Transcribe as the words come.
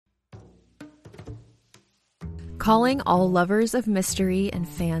Calling all lovers of mystery and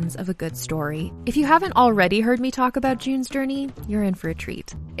fans of a good story. If you haven't already heard me talk about June's Journey, you're in for a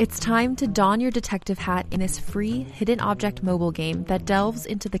treat. It's time to don your detective hat in this free hidden object mobile game that delves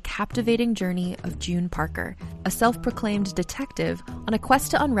into the captivating journey of June Parker, a self-proclaimed detective on a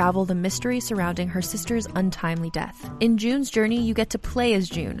quest to unravel the mystery surrounding her sister's untimely death. In June's Journey, you get to play as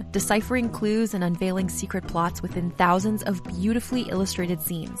June, deciphering clues and unveiling secret plots within thousands of beautifully illustrated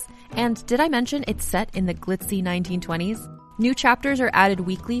scenes. And did I mention it's set in the glitzy 1920s? New chapters are added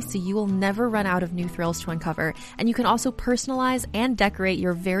weekly, so you will never run out of new thrills to uncover, and you can also personalize and decorate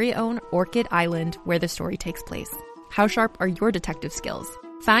your very own Orchid Island where the story takes place. How sharp are your detective skills?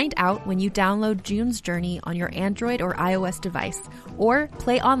 Find out when you download June's Journey on your Android or iOS device, or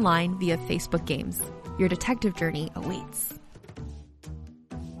play online via Facebook Games. Your detective journey awaits.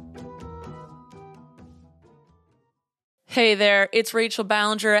 Hey there, it's Rachel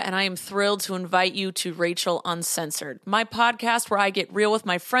Ballinger, and I am thrilled to invite you to Rachel Uncensored, my podcast where I get real with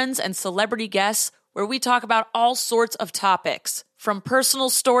my friends and celebrity guests, where we talk about all sorts of topics. From personal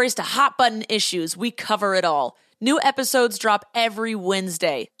stories to hot-button issues, we cover it all. New episodes drop every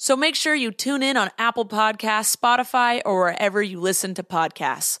Wednesday, so make sure you tune in on Apple Podcasts, Spotify, or wherever you listen to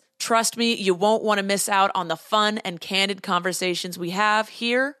podcasts. Trust me, you won't want to miss out on the fun and candid conversations we have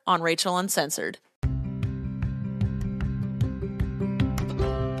here on Rachel Uncensored.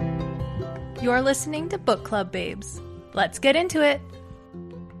 You're listening to Book Club Babes. Let's get into it.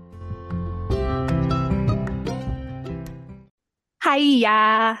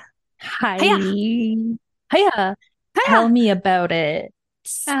 Hiya. Hi. Hiya. Hiya. Tell me about it,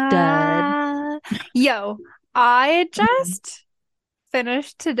 stud. Yo, I just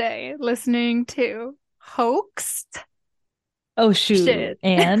finished today listening to Hoaxed. Oh, shoot. Shit.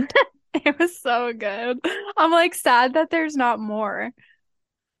 And? It was so good. I'm like sad that there's not more.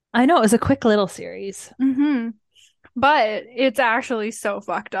 I know, it was a quick little series. But it's actually so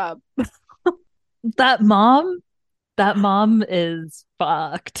fucked up. That mom is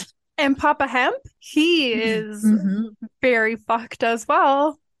fucked. And Papa Hemp, he is very fucked as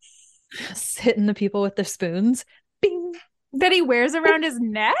well. Just hitting the people with their spoons. Bing. That he wears around his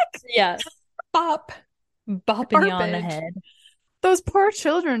neck? Yeah. Bop. Bopping you on the head. Those poor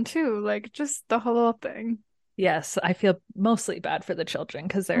children too, like just the whole thing. Yes, I feel mostly bad for the children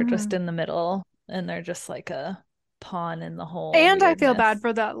because they're just in the middle and they're just like a pawn in the whole And weirdness. I feel bad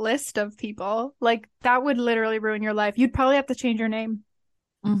for that list of people. Like that would literally ruin your life. You'd probably have to change your name.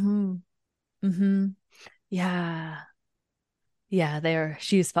 Yeah. Yeah,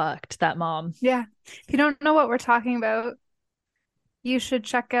 she's fucked, that mom. Yeah. If you don't know what we're talking about, you should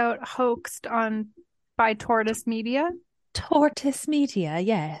check out Hoaxed by Tortoise Media. Tortoise Media,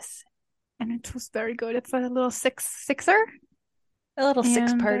 yes. And it was very good. It's a little sixer. A little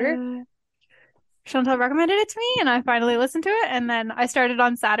six-parter. Chantal recommended it to me, and I finally listened to it. And then I started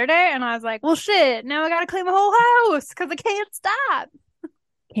on Saturday, and I was like, well, shit, now I gotta clean the whole house because I can't stop.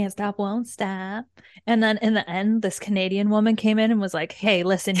 Can't stop, won't stop. And then in the end, this Canadian woman came in and was like, hey,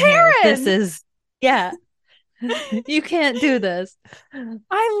 listen here. This is, yeah. You can't do this. I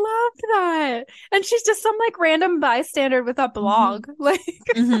loved that. And she's just some like random bystander with a blog. Like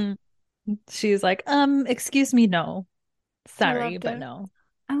she's like, excuse me, no. Sorry, but no.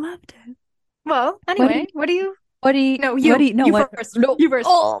 I loved it. Well, anyway, what do you first. No. You first.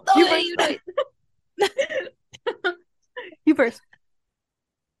 Oh, no, you first. You first.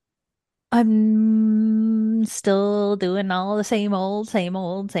 I'm still doing all the same old. What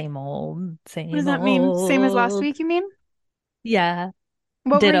does that mean? Same as last week, you mean? Yeah.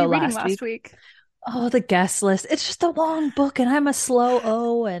 What were you reading last week? Oh, the guest list. It's just a long book and I'm a slow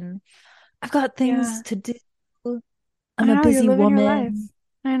O and I've got things to do. I'm a busy woman.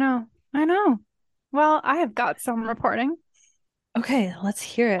 I know. Well, I have got some reporting. Okay, let's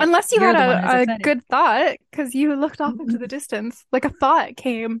hear it. Unless you had a good thought, because you looked off into the distance. Like a thought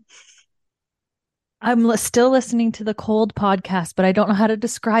came. I'm still listening to the Cold podcast, but I don't know how to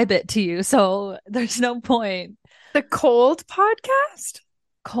describe it to you, so there's no point. The Cold podcast?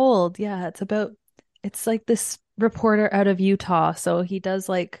 Cold, yeah. It's like this reporter out of Utah, so he does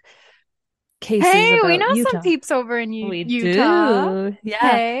like cases about we know Utah. some peeps over in Utah. We do. Yeah.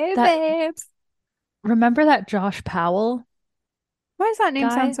 Hey, babes. Remember that Josh Powell? Why does that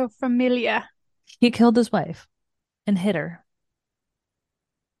name sound so familiar? He killed his wife and hit her.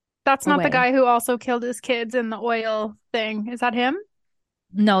 That's not the guy who also killed his kids in the oil thing. Is that him?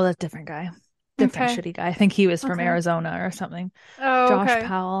 No, that's a different guy. Different shitty guy. I think he was from Arizona or something. Oh, Josh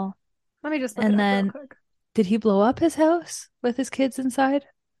Powell. Let me just look it up real quick. Did he blow up his house with his kids inside?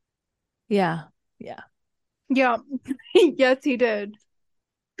 Yeah. Yeah. Yes, he did.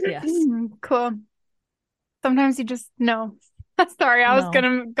 Yes. Cool. Sometimes you just no. Sorry, I was No.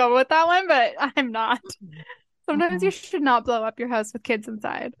 gonna go with that one, but I'm not. Sometimes Uh-uh. you should not blow up your house with kids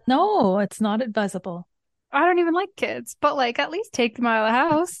inside. No, it's not advisable. I don't even like kids, but like at least take them out of the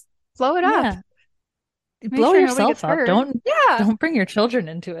house, blow it up, Yeah. make Blow sure nobody gets yourself up. hurt. Yeah, Don't bring your children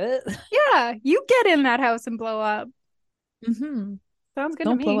into it. yeah. You get in that house and blow up. Hmm. Sounds good to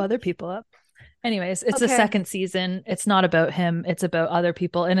Don't blow me. other people up. Anyways, it's the Okay. second season. It's not about him, it's about other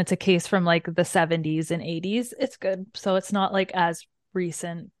people. And it's a case from like the 70s and 80s. It's good. So it's not like as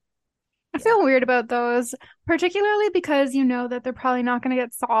recent. I feel weird about those, particularly because you know that they're probably not going to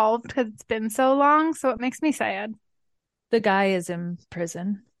get solved because it's been so long. So it makes me sad. The guy is in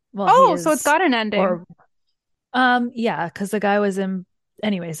prison. Well, Oh, he so it's is, got an ending. or yeah, because the guy was in.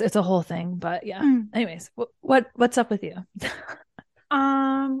 Anyways, it's a whole thing. But yeah. Anyways, what's up with you?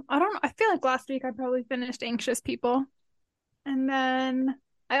 I don't know. I feel like last week I probably finished Anxious People. And then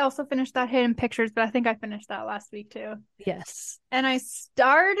I also finished that Hidden Pictures, but I think I finished that last week too. Yes. And I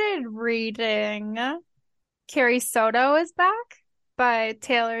started reading Carrie Soto is Back by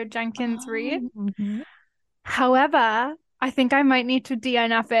Taylor Jenkins Reid. Mhm. However, I think I might need to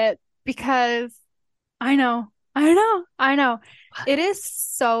DNF it because I know. It is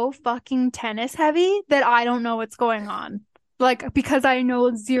so fucking tennis heavy that I don't know what's going on. Like, because I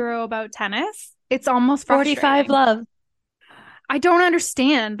know zero about tennis, it's almost 45 frustrating. Love. I don't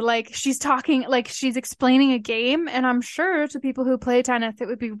understand. Like, she's talking, like, she's explaining a game, and I'm sure to people who play tennis, it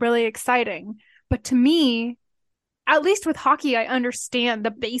would be really exciting. But to me, at least with hockey, I understand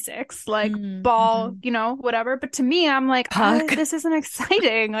the basics, like ball, you know, whatever. But to me, I'm like, this isn't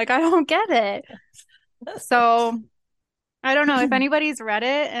exciting. Like, I don't get it. So I don't know if anybody's read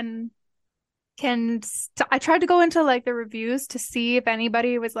it and I tried to go into like the reviews to see if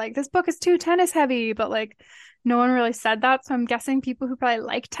anybody was like, this book is too tennis heavy, but like no one really said that. So I'm guessing people who probably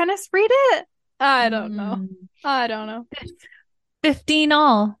like tennis read it. I don't know. 15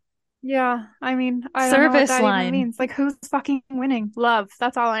 all. Yeah, I mean, I don't know what Service that line. even means. Like, who's fucking winning? Love.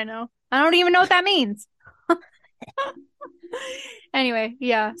 That's all I know. I don't even know what that means. Anyway,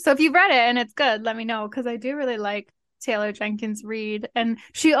 yeah. So if you've read it and it's good, let me know because I do really like Taylor Jenkins Reid, and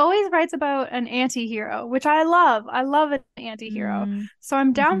she always writes about an anti-hero, which I love. I love an anti-hero. So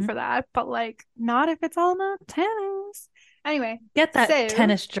I'm down for that, but like not if it's all about tennis. Anyway, get that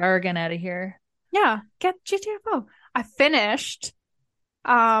tennis jargon out of here. Yeah, get GTFO. I finished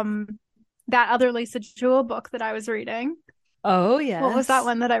that other Lisa Jewell book that I was reading. Oh, yes. What was that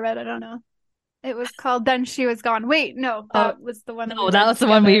one that I read? I don't know. It was called Then She Was Gone. Wait, no, that was the one that that was the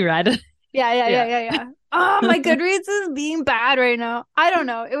one we read. Yeah. Oh, my Goodreads is being bad right now. I don't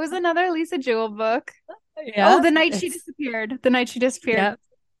know. It was another Lisa Jewell book. Yeah. Oh, The Night She Disappeared. Yeah.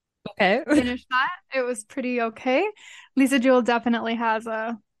 Okay. Finished that. It was pretty okay. Lisa Jewell definitely has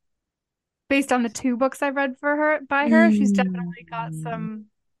based on the 2 books I've read by her, she's definitely got some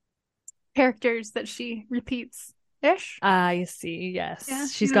characters that she repeats ish. I see. Yes. Yeah,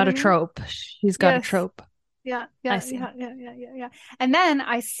 she's got a trope. She's got a trope. Yeah. I see. Yeah. And then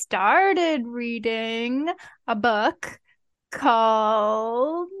I started reading a book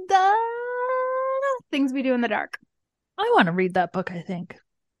called Things We Do in the Dark. I want to read that book, I think.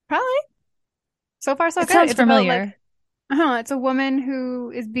 Probably. So far, so it good. Sounds familiar. It's a woman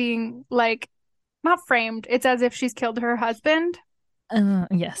who is being like not framed. It's as if she's killed her husband.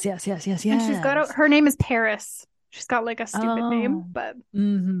 Yes. And she's got her name is Paris. She's got like a stupid name, but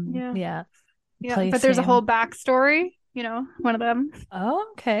yeah. But there's a whole backstory, you know, one of them. Oh,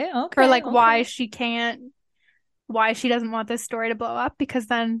 okay. For like why she doesn't want this story to blow up, because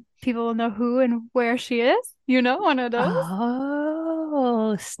then people will know who and where she is. You know, one of those.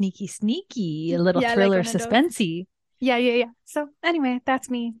 Oh, sneaky. A little thriller, like suspensey. Yeah. So anyway, that's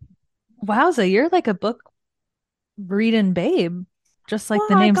me. Wowza, you're like a book reading babe, just like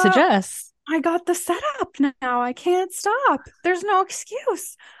the name suggests. I got the setup now. I can't stop. There's no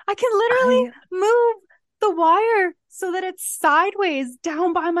excuse. I can literally move the wire so that it's sideways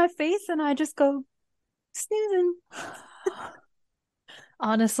down by my face and I just go snoozing.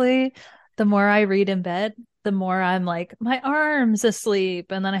 Honestly, the more I read in bed, the more I'm like, my arm's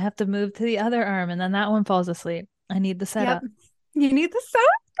asleep, and then I have to move to the other arm, and then that one falls asleep. I need the setup. Yep. You need the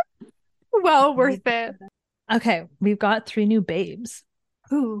setup? Well, worth it. Okay, we've got 3 new babes.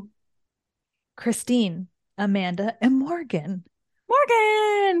 Who? Christine, Amanda, and Morgan.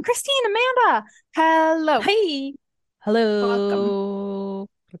 Christine, Amanda. Hello. Hey. Hello.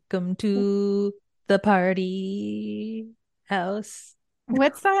 Welcome to the party house.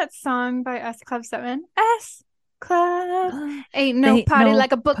 What's that song by S Club 7? S Club. Ain't no party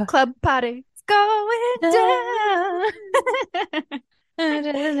like a book club party. It's going down.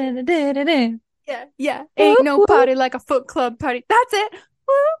 Yeah. Ain't no party like a Foot Club party. That's it.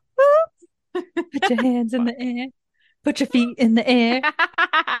 Woo, Put your hands in the air. Put your feet in the air.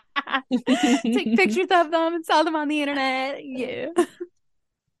 Take pictures of them and sell them on the internet. Yeah.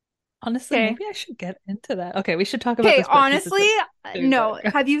 Honestly, Okay. maybe I should get into that. Okay, we should talk about Okay, this book 'cause it's honestly, a good no.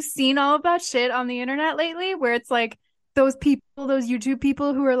 book. Have you seen all of that shit on the internet lately where it's like those people, those YouTube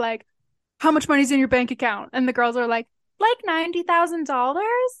people who are like, how much money's in your bank account? And the girls are like $90,000.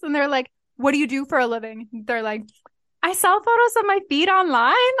 And they're like, what do you do for a living? They're like, I sell photos of my feet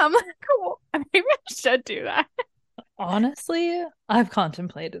online. I'm like, oh, maybe I should do that. Honestly, I've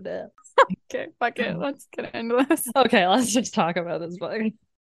contemplated it. Okay, fuck it. Let's get into this. Okay, let's just talk about this book.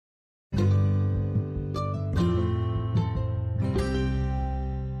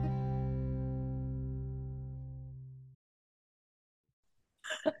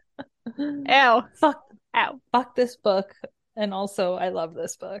 Ew. Fuck, Ow. fuck this book. And also, I love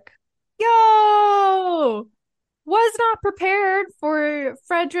this book. Yo! Was not prepared for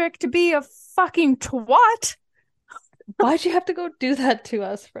Frederick to be a fucking twat. Why'd you have to go do that to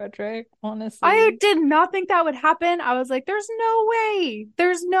us, Frederick? Honestly. I did not think that would happen. I was like, there's no way.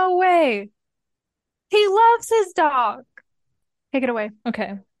 There's no way. He loves his dog. Take it away.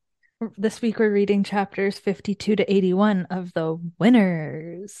 Okay. This week we're reading chapters 52 to 81 of The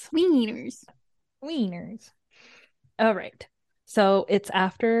Winners. Wieners. All right. So it's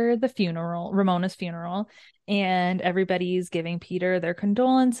after the funeral, Ramona's funeral, and everybody's giving Peter their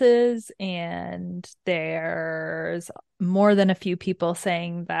condolences, and there's more than a few people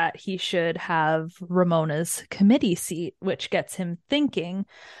saying that he should have Ramona's committee seat, which gets him thinking.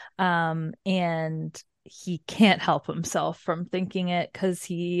 And he can't help himself from thinking it because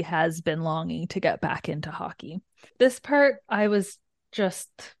he has been longing to get back into hockey. This part, I was just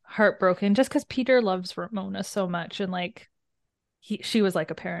heartbroken just because Peter loves Ramona so much, and like she was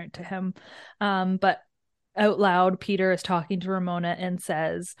like a parent to him. But out loud, Peter is talking to Ramona and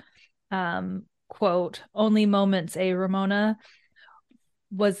says, quote, "Only moments, eh, Ramona?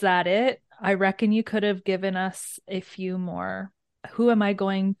 Was that it? I reckon you could have given us a few more. Who am I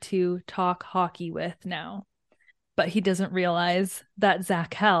going to talk hockey with now?" But he doesn't realize that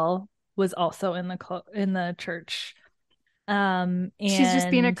Zachel was also in the church. And she's just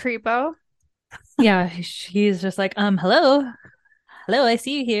being a creepo. Yeah, he's just like, hello, I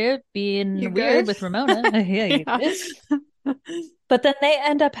see you here being You weird good? with Ramona. Yeah, you good. But then they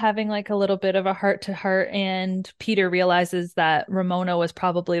end up having like a little bit of a heart to heart, and Peter realizes that Ramona was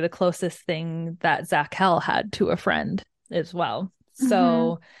probably the closest thing that Zachel had to a friend as well.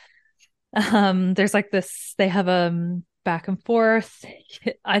 So there's like this, they have a back and forth.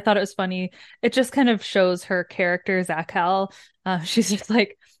 I thought it was funny. It just kind of shows her character, Zachel. She's just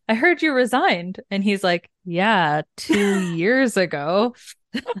like, I heard you resigned. And he's like, yeah, 2 years ago.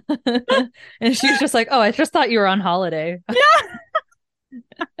 And she's just like, oh, I just thought you were on holiday. Yeah.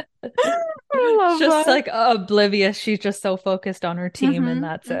 I love just that. like oblivious. She's just so focused on her team, and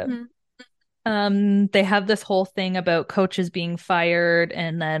that's it. They have this whole thing about coaches being fired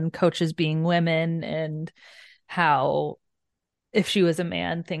and then coaches being women, and how if she was a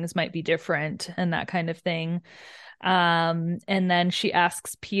man, things might be different and that kind of thing. And then she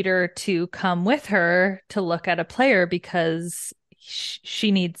asks Peter to come with her to look at a player because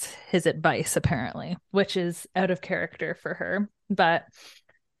she needs his advice, apparently, which is out of character for her. But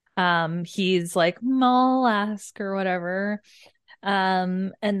he's like, I'll ask or whatever.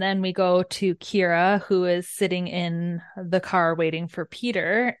 And then we go to Kira, who is sitting in the car waiting for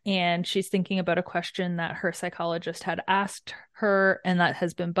Peter, and she's thinking about a question that her psychologist had asked her and that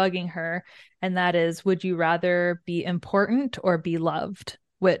has been bugging her, and that is, would you rather be important or be loved?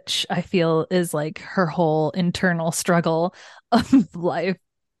 Which I feel is like her whole internal struggle of life.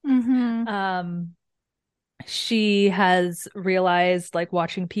 She has realized, like,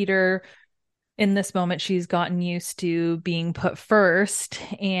 watching Peter in this moment, she's gotten used to being put first,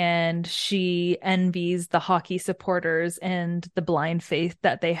 and she envies the hockey supporters and the blind faith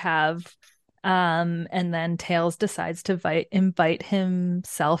that they have. And then Tails decides to invite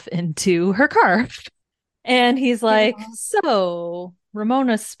himself into her car. And he's like, so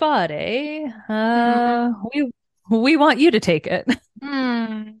Ramona's spot, eh? We want you to take it.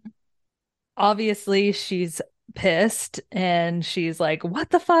 Obviously, she's pissed, and she's like, what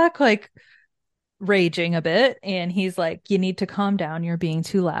the fuck? Like, raging a bit, and he's like, you need to calm down, you're being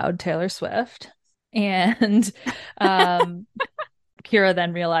too loud, Taylor Swift. And Kira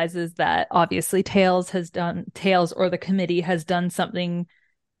then realizes that obviously Tails or the committee has done something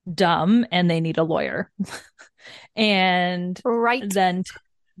dumb and they need a lawyer. And right then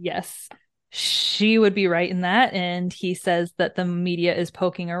yes, she would be right in that. And he says that the media is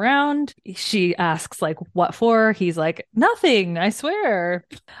poking around. She asks, like, what for? He's like, nothing, I swear.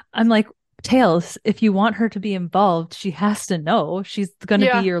 I'm like, Tails, if you want her to be involved, she has to know. She's going to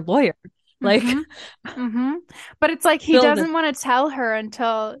be Yeah. your lawyer. Like, But it's like he build it. doesn't want to tell her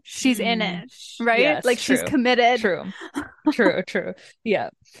until she's in it, right? Yes, Like she's true. committed. True. Yeah.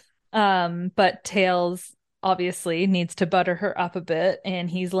 But Tails obviously needs to butter her up a bit, and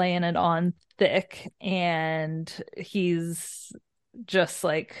he's laying it on thick, and he's just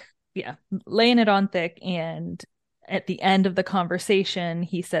like, yeah, laying it on thick. And at the end of the conversation,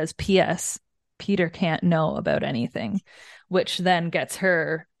 he says, P.S. Peter can't know about anything, which then gets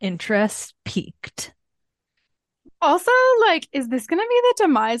her interest piqued. Also, like, is this gonna be the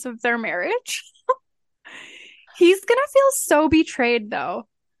demise of their marriage? He's gonna feel so betrayed though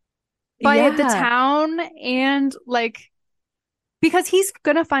by the town, and like, because he's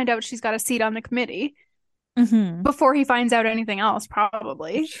gonna find out she's got a seat on the committee before he finds out anything else,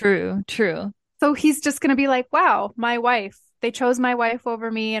 probably. True. So he's just gonna be like, wow, my wife. They chose my wife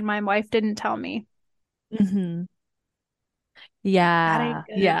over me, and my wife didn't tell me. Yeah.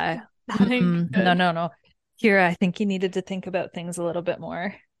 That ain't good. No. Kira, I think you needed to think about things a little bit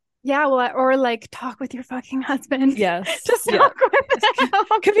more. Yeah, well, or like talk with your fucking husband. Yes. Just talk with him.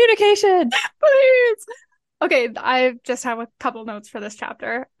 Communication. Please. Okay, I just have a couple notes for this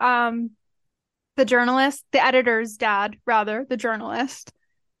chapter. The editor's dad, rather, the journalist,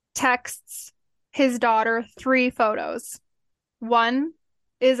 texts his daughter 3 photos. One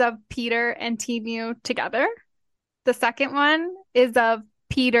is of Peter and Temu together. The second one is of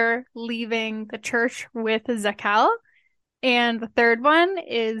Peter leaving the church with Zakel. And the third one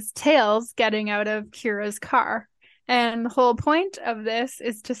is Tails getting out of Kira's car. And the whole point of this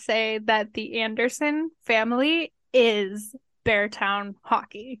is to say that the Anderson family is Beartown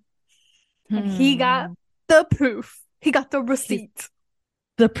hockey. And he got the proof. He got the receipt.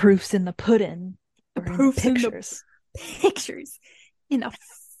 The proof's in the pudding. The proof's in pictures. Pictures in the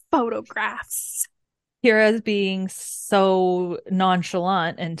photographs. Kira's being so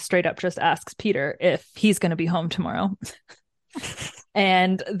nonchalant and straight up just asks Peter if he's going to be home tomorrow.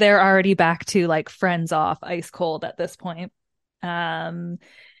 And they're already back to like friends off, ice cold at this point. Kira's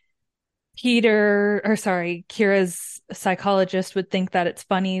psychologist would think that it's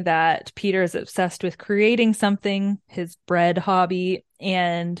funny that Peter is obsessed with creating something, his bread hobby,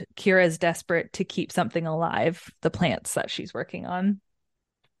 and Kira is desperate to keep something alive, the plants that she's working on.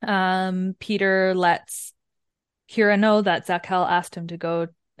 Peter lets Kira know that Zakel asked him to go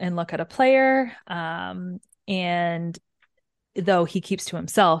and look at a player. And though he keeps to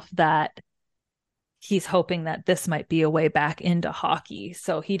himself that he's hoping that this might be a way back into hockey.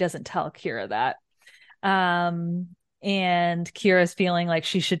 So he doesn't tell Kira that. And Kira's feeling like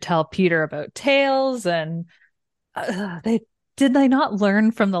she should tell Peter about Tails, and did they not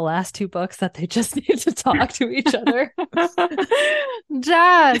learn from the last 2 books that they just need to talk to each other?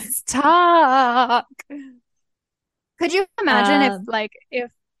 Just talk. Could you imagine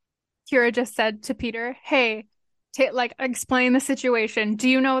if Kira just said to Peter, hey, explain the situation. Do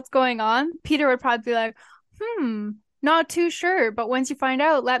you know what's going on? Peter would probably be like, not too sure, but once you find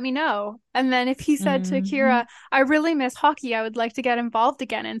out, let me know. And then if he said to Kira, I really miss hockey, I would like to get involved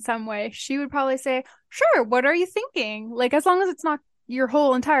again in some way, she would probably say, sure, what are you thinking? Like, as long as it's not your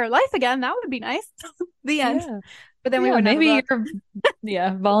whole entire life again, that would be nice. The end. Yeah. But then we would maybe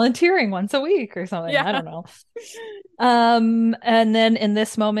you're volunteering once a week or something. Yeah. I don't know. And then in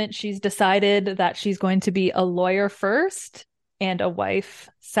this moment, she's decided that she's going to be a lawyer first and a wife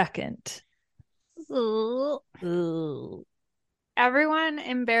second. Ooh. Everyone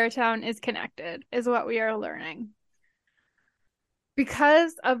in Beartown is connected, is what we are learning.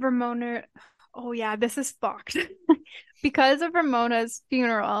 Because of Ramona... Oh yeah, this is fucked. Because of Ramona's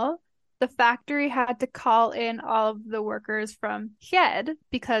funeral, the factory had to call in all of the workers from Hed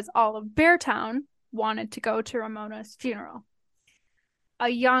because all of Beartown wanted to go to Ramona's funeral. A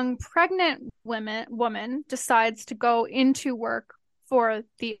young pregnant woman decides to go into work for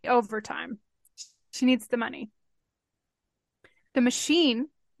the overtime. She needs the money. The machine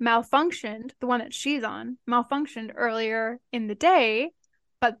malfunctioned, the one that she's on, malfunctioned earlier in the day,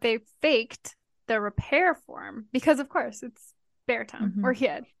 but they faked the repair form because, of course, it's Beartown or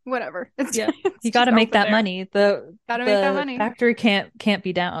Hed, whatever. You got to make that money. The money. Factory can't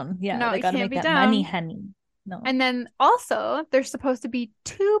be down. Yeah, no, they got to make that money, honey. No. And then also, there's supposed to be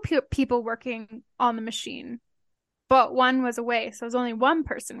 2 people working on the machine, but one was away, so there's only one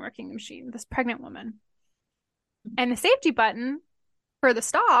person working the machine, this pregnant woman. And the safety button for the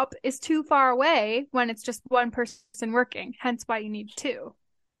stop is too far away when it's just one person working, hence why you need 2.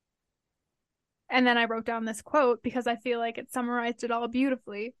 And then I wrote down this quote because I feel like it summarized it all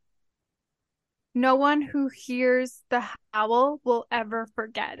beautifully. No one who hears the howl will ever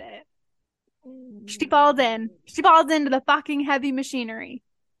forget it. She falls in. She falls into the fucking heavy machinery.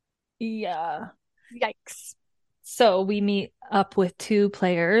 Yeah. Yikes. So we meet up with two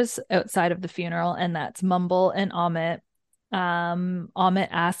players outside of the funeral, and that's Mumble and Amit. Amit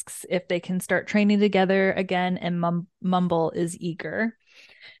asks if they can start training together again, and Mumble is eager.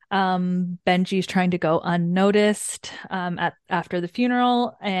 Benji's trying to go unnoticed after the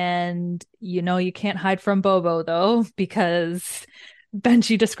funeral, and you can't hide from Bobo though, because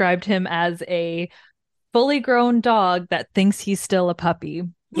Benji described him as a fully grown dog that thinks he's still a puppy,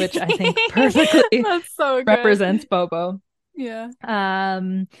 which I think perfectly That's so good. represents Bobo. Yeah.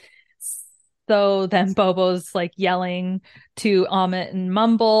 So then Bobo's like yelling to Amit and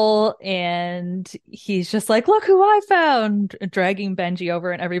Mumble, and he's just like, "Look who I found!" dragging Benji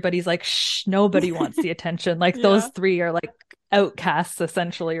over, and everybody's like, "Shh, nobody wants the attention." Like those three are like outcasts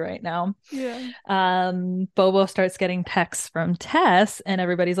essentially right now. Yeah. Bobo starts getting texts from Tess, and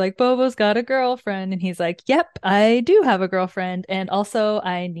everybody's like, "Bobo's got a girlfriend," and he's like, "Yep, I do have a girlfriend, and also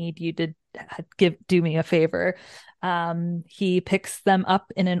I need you to do me a favor." He picks them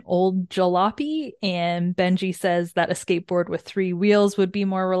up in an old jalopy, and Benji says that a skateboard with 3 wheels would be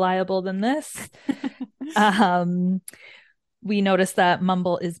more reliable than this. We notice that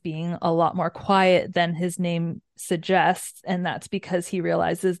Mumble is being a lot more quiet than his name suggests, and that's because he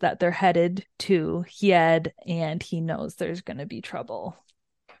realizes that they're headed to Hied, and he knows there's going to be trouble.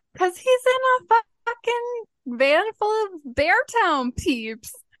 Because he's in a fucking van full of Beartown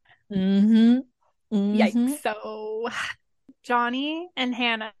peeps. Mm-hmm. Yikes. So Johnny and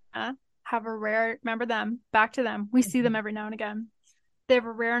Hannah have a rare, remember them, back to them. We see them every now and again. They have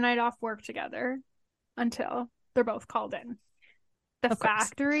a rare night off work together until they're both called in. The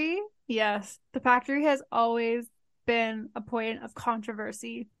factory, yes, the factory has always been a point of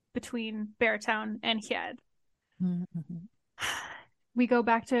controversy between Beartown and Hied. Mm-hmm. We go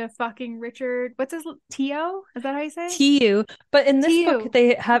back to fucking Richard. What's his Tio? Is that how you say it? Tio. But in this Tio. book,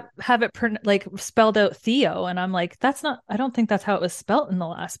 they have it like spelled out Theo, and I'm like, that's not. I don't think that's how it was spelt in the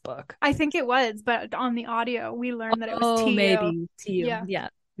last book. I think it was, but on the audio, we learned that it was Tio. Oh, maybe Tio. Yeah.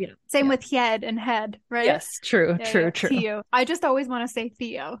 Same with Hied and Head, right? Yes, true. Tio. I just always want to say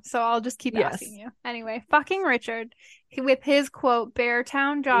Theo, so I'll just keep asking you. Anyway, fucking Richard, with his quote,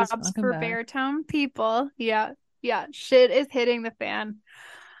 "Beartown jobs for Beartown people." Yeah, shit is hitting the fan.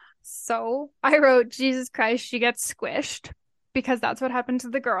 So I wrote, Jesus Christ, she gets squished, because that's what happened to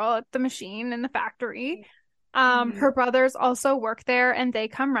the girl at the machine in the factory. Her brothers also work there, and they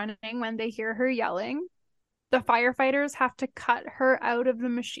come running when they hear her yelling. The firefighters have to cut her out of the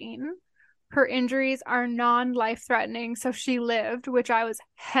machine. Her injuries are non-life-threatening, so she lived, which I was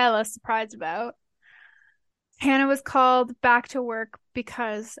hella surprised about. Hannah was called back to work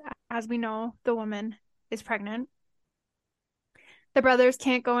because, as we know, the woman is pregnant. The brothers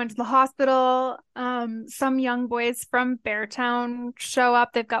can't go into the hospital. Some young boys from Beartown show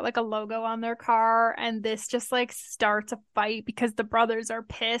up. They've got like a logo on their car, and this just like starts a fight because the brothers are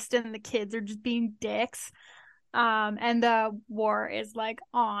pissed and the kids are just being dicks. And the war is like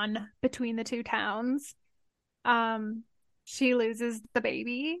on between the two towns. She loses the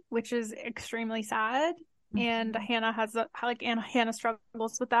baby, which is extremely sad. And Hannah Hannah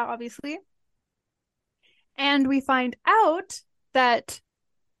struggles with that, obviously. And we find out that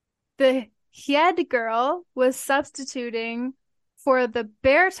the Hied girl was substituting for the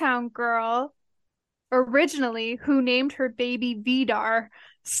Beartown girl originally, who named her baby Vidar.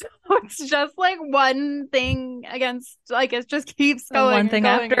 So it's just like one thing against, like, it just keeps going. One thing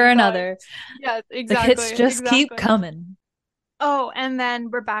after another. Yes, exactly. The hits just keep coming. Oh, and then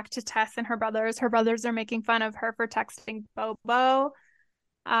we're back to Tess and her brothers. Her brothers are making fun of her for texting Bobo.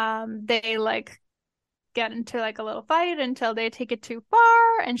 They like get into like a little fight until they take it too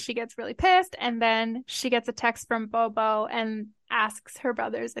far, and she gets really pissed, and then she gets a text from Bobo and asks her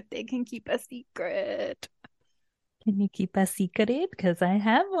brothers if they can keep a secret. Can you keep a secret? Because I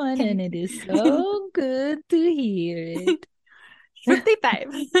have one, and it is so good to hear it.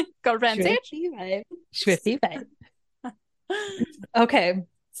 55. Girlfriend. 55. Okay,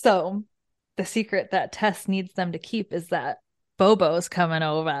 so the secret that Tess needs them to keep is that Bobo's coming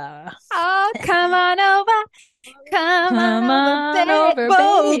over. Oh, come on over. Come on over,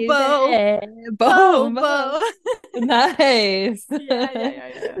 Bobo. Bobo. Nice.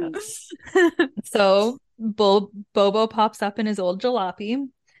 Yeah. So Bobo pops up in his old jalopy.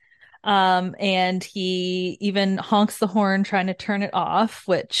 And he even honks the horn trying to turn it off,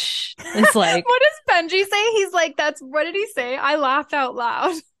 which is like, what does Benji say? He's like, what did he say? I laughed out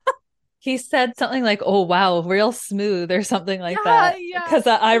loud. He said something like, "Oh wow, real smooth," or something like that. Yeah. Because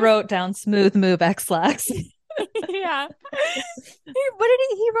I wrote down "smooth move X-Lax." Yeah. What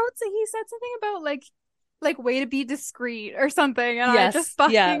did he wrote? So he said something about like way to be discreet or something, and I just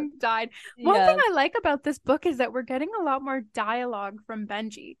fucking died. One thing I like about this book is that we're getting a lot more dialogue from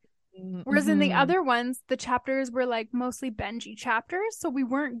Benji. Whereas in the other ones, the chapters were like mostly Benji chapters, so we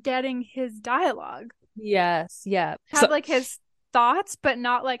weren't getting his dialogue. Yes, yeah. Have like his thoughts, but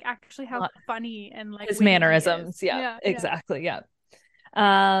not like actually how funny and like his mannerisms. Yeah, exactly. Yeah.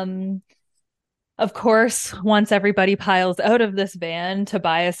 Of course, once everybody piles out of this van,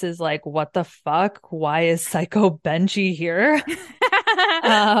 Tobias is like, "What the fuck? Why is Psycho Benji here?"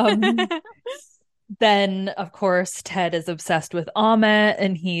 Then, of course, Ted is obsessed with Ahmet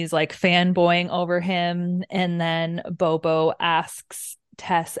and he's like fanboying over him. And then Bobo asks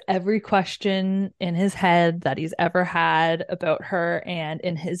Tess every question in his head that he's ever had about her. And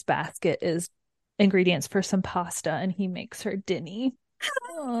in his basket is ingredients for some pasta, and he makes her dinny.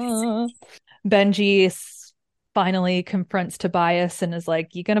 Benji finally confronts Tobias and is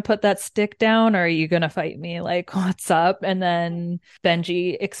like, "You gonna put that stick down, or are you gonna fight me? Like, what's up?" And then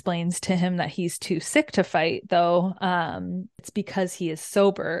Benji explains to him that he's too sick to fight, though. It's because he is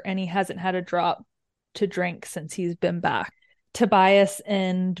sober and he hasn't had a drop to drink since he's been back. Tobias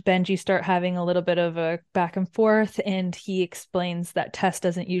and Benji start having a little bit of a back and forth, and he explains that Tess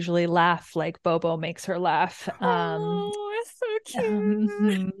doesn't usually laugh like Bobo makes her laugh. It's so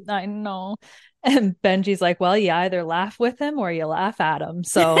cute. I know. And Benji's like, "Well, you either laugh with him or you laugh at him."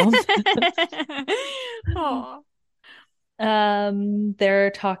 So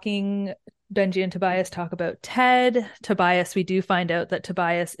they're talking, Benji and Tobias talk about Ted. Tobias, we do find out that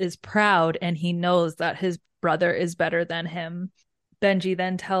Tobias is proud and he knows that his brother is better than him. Benji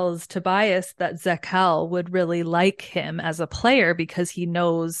then tells Tobias that Zekal would really like him as a player because he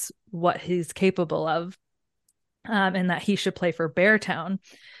knows what he's capable of, and that he should play for Beartown.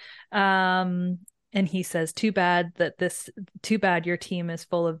 And he says, too bad your team is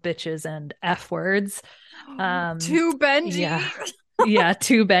full of bitches and F words. To Benji. Yeah,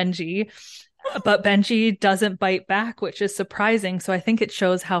 to Benji. But Benji doesn't bite back, which is surprising. So I think it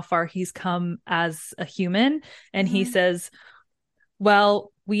shows how far he's come as a human. And he says,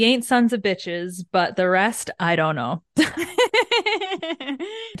 "Well, we ain't sons of bitches, but the rest, I don't know."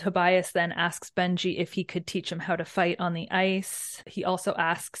 Tobias then asks Benji if he could teach him how to fight on the ice. He also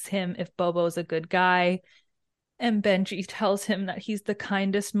asks him if Bobo's a good guy. And Benji tells him that he's the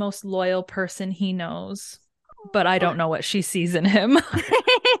kindest, most loyal person he knows. But I don't know what she sees in him. This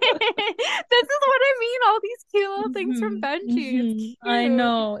is what I mean. All these cute little things from Benji. I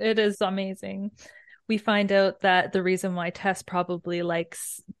know. It is amazing. We find out that the reason why Tess probably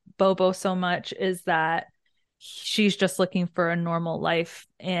likes Bobo so much is that she's just looking for a normal life,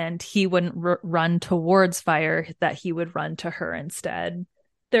 and he wouldn't run towards fire, that he would run to her instead.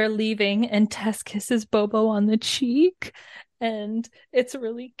 They're leaving and Tess kisses Bobo on the cheek, and it's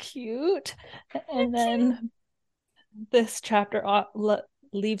really cute. And then this chapter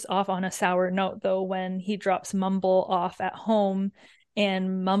leaves off on a sour note, though, when he drops Mumble off at home.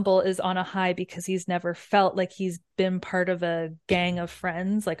 And Mumble is on a high because he's never felt like he's been part of a gang of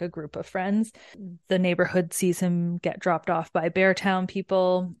friends, like a group of friends. The neighborhood sees him get dropped off by Beartown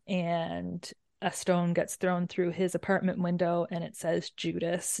people, and a stone gets thrown through his apartment window and it says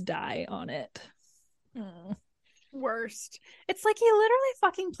 "Judas, die" on it. Worst. It's like he literally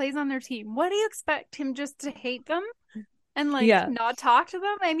fucking plays on their team. What do you expect him just to hate them and like not talk to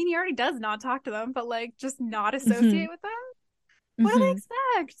them? I mean, he already does not talk to them, but like just not associate with them. What do they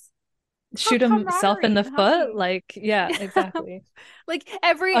expect? Shoot himself in the foot? Like, yeah, exactly. Like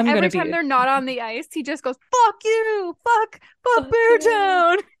every time they're not on the ice, he just goes, "Fuck you! Fuck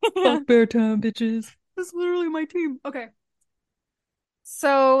Beartown! Fuck Beartown, bitches." That's literally my team. Okay.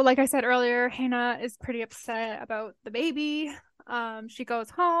 So, like I said earlier, Hannah is pretty upset about the baby. She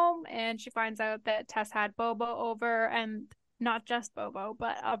goes home and she finds out that Tess had Bobo over, and not just Bobo,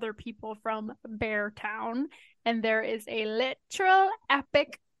 but other people from Beartown. And there is a literal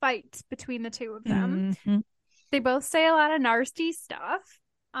epic fight between the two of them. They both say a lot of nasty stuff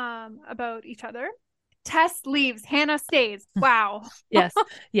about each other. Tess leaves. Hannah stays. Wow.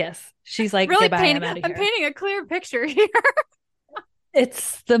 Yes. She's like, really I'm painting a clear picture here.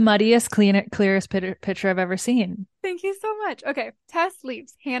 It's the muddiest, clearest picture I've ever seen. Thank you so much. Okay. Tess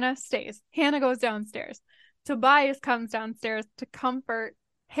leaves. Hannah stays. Hannah goes downstairs. Tobias comes downstairs to comfort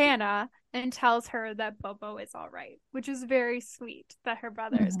Hannah and tells her that Bobo is all right, which is very sweet that her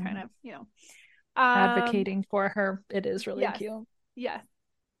brother is kind of, advocating for her. It is really cute. Yes.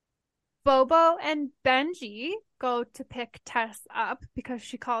 Bobo and Benji go to pick Tess up because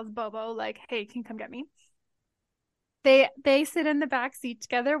she calls Bobo like, "Hey, can you come get me?" They sit in the back seat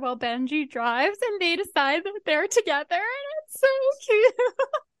together while Benji drives, and they decide that they're together, and it's so cute.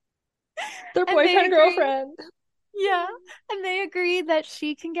 Their And they boyfriend agree- girlfriend. Yeah, and they agree that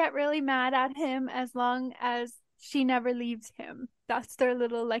she can get really mad at him as long as she never leaves him. That's their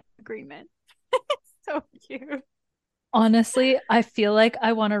little like agreement. It's so cute. Honestly, I feel like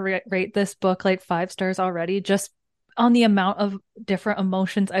I want to rate this book like 5 stars already, just on the amount of different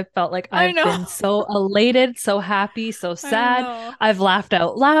emotions I've felt. Like I I've know. been so elated, so happy, so I sad. know. I've laughed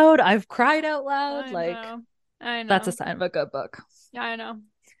out loud. I've cried out loud. I Like know. I know. that's a sign of a good book. Yeah, I know.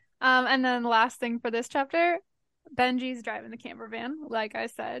 And then last thing for this chapter, Benji's driving the camper van, like I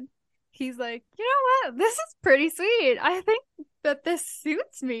said. He's like, "You know what? This is pretty sweet. I think that this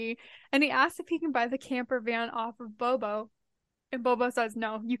suits me." And he asks if he can buy the camper van off of Bobo. And Bobo says,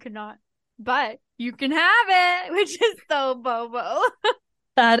 "No, you cannot. But you can have it," which is so Bobo.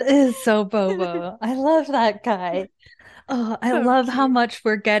 That is so Bobo. I love that guy. Oh, I So love how cute. much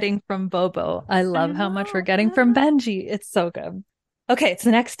we're getting from Bobo. I love how much we're know, getting I from know. Benji. It's so good. Okay, it's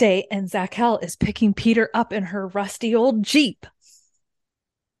the next day, and Zakel is picking Peter up in her rusty old Jeep.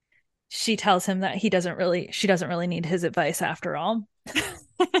 She tells him that she doesn't really need his advice after all,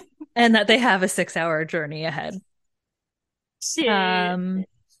 and that they have a 6-hour journey ahead. Shit. It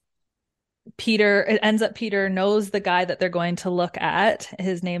ends up Peter knows the guy that they're going to look at.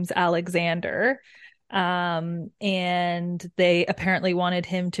 His name's Alexander. And they apparently wanted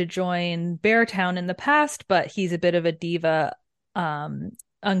him to join Beartown in the past, but he's a bit of a diva,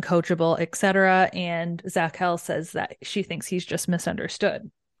 uncoachable, etc. And Zakel says that she thinks he's just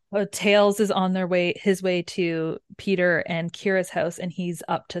misunderstood. Tails is on his way to Peter and Kira's house, and he's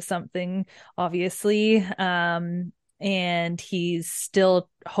up to something, obviously. And he's still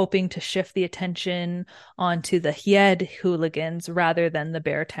hoping to shift the attention onto the Hied hooligans rather than the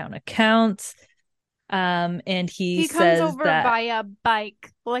Beartown accounts. And he comes says over that via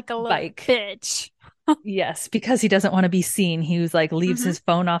bike, like a little bitch. Yes, because he doesn't want to be seen. He was like leaves his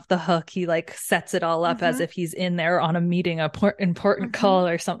phone off the hook. He like sets it all up as if he's in there on a meeting, important call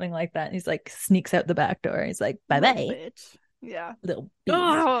or something like that. And he's like sneaks out the back door. He's like, "Bye bye, bitch." Yeah. little beast."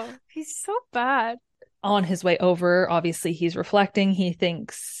 Oh, he's so bad. On his way over, obviously he's reflecting. He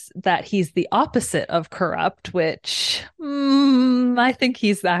thinks that he's the opposite of corrupt, which I think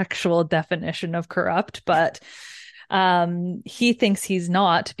he's the actual definition of corrupt, but he thinks he's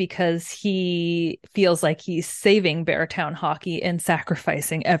not because he feels like he's saving Beartown hockey and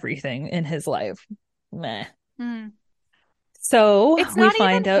sacrificing everything in his life. Meh. So it's we not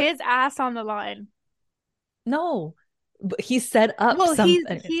find even out his ass on the line. No, but he set up Well, some.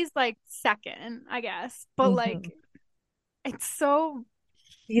 he's like second, I guess, but like it's so.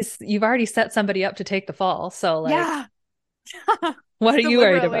 You've already set somebody up to take the fall, so like, yeah. what are you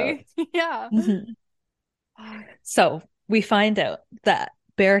worried about? Yeah. So we find out that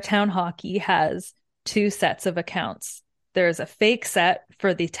Beartown Hockey has 2 sets of accounts. There's a fake set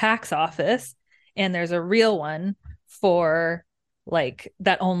for the tax office, and there's a real one for like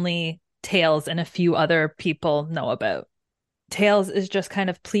that only Tails and a few other people know about. Tails is just kind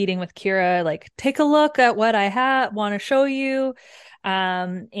of pleading with Kira, like, "Take a look at what I want to show you."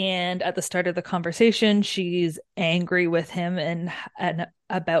 And at the start of the conversation, she's angry with him and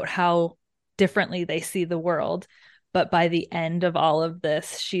about how differently they see the world. But by the end of all of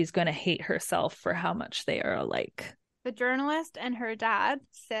this, she's going to hate herself for how much they are alike. The journalist and her dad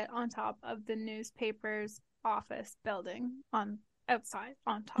sit on top of the newspaper's office building outside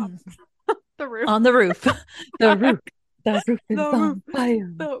on top. The roof. On the roof. The roof. The roof is on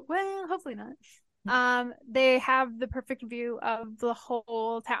fire. Well, hopefully not. They have the perfect view of the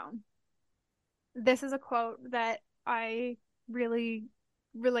whole town. This is a quote that I really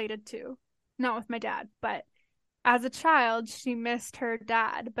related to. Not with my dad, but as a child, she missed her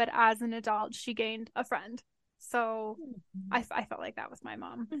dad, but as an adult, she gained a friend. So I felt like that was my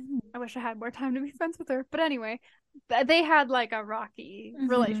mom. I wish I had more time to be friends with her. But anyway, they had like a rocky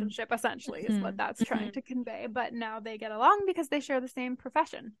relationship, essentially, is what that's trying to convey. But now they get along because they share the same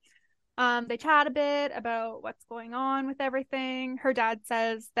profession. They chat a bit about what's going on with everything. Her dad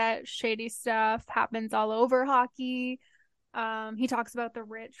says that shady stuff happens all over hockey. He talks about the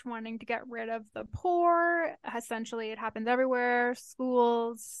rich wanting to get rid of the poor. Essentially, it happens everywhere.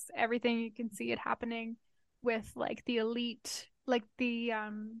 Schools, everything. You can see it happening with like the elite, like the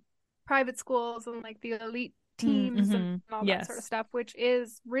private schools and like the elite teams and all that sort of stuff, which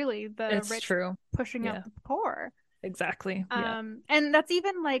is really the rich pushing out the poor. exactly. Yeah. And that's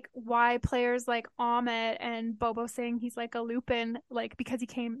even like why players like Amit and Bobo saying he's like a Lupin, like because he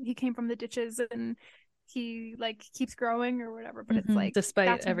came from the ditches and he like keeps growing or whatever. But it's like Despite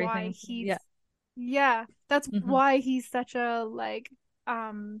that's why everything. he's that's why he's such a like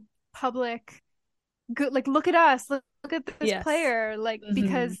public good, like look at us, look at this player, like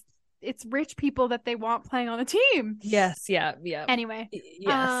because it's rich people that they want playing on the team. Yes, yeah. Anyway,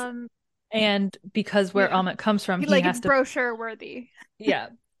 yes. And because where Amit comes from, he has it's brochure worthy. Yeah.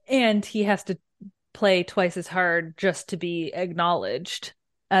 And he has to play twice as hard just to be acknowledged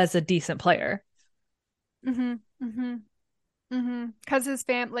as a decent player. Because his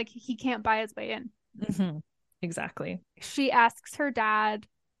fam, like he can't buy his way in. Exactly. She asks her dad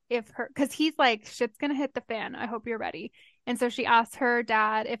because he's like, shit's gonna hit the fan. I hope you're ready. And so she asks her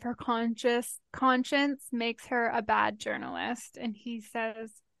dad if her conscience makes her a bad journalist. And he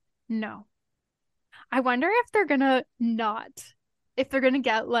says, no. I wonder if they're gonna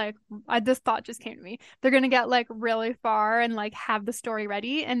get like, this thought just came to me. They're gonna get like really far and like have the story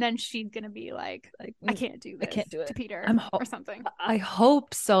ready, and then she's gonna be like I can't do this. I can't do it to Peter or something. I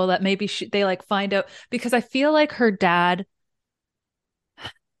hope so, that maybe they like find out, because I feel like her dad,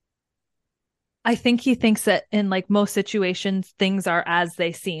 I think he thinks that in like most situations things are as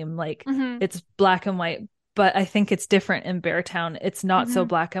they seem, like it's black and white. But I think it's different in Beartown. It's not so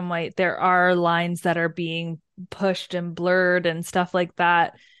black and white. There are lines that are being pushed and blurred and stuff like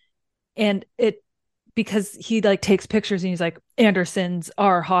that. And because he like takes pictures and he's like, Andersons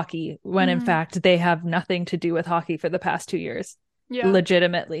are hockey, when in fact they have nothing to do with hockey for the past 2 years. Yeah.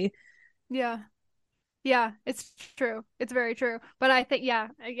 Legitimately. Yeah. Yeah, it's true. It's very true. But I think, yeah,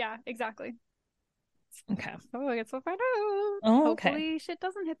 exactly. Okay. Oh, I guess we'll find out. Oh, okay. Hopefully shit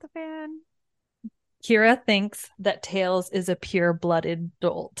doesn't hit the fan. Kira thinks that Tails is a pure-blooded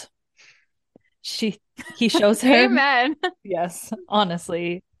dolt. He shows her. Amen. Yes,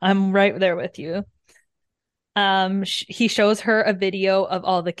 honestly, I'm right there with you. He shows her a video of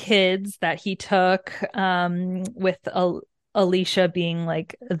all the kids that he took, with Alicia being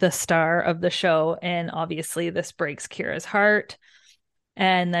like the star of the show, and obviously this breaks Kira's heart.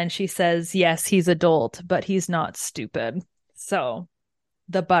 And then she says, yes, he's a dolt, but he's not stupid. So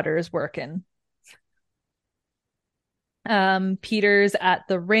the butter's working. Peter's at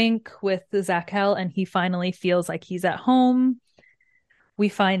the rink with Zakel, and he finally feels like he's at home. We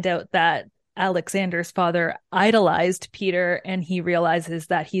find out that Alexander's father idolized Peter, and he realizes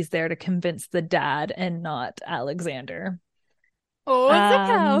that he's there to convince the dad and not Alexander. Oh,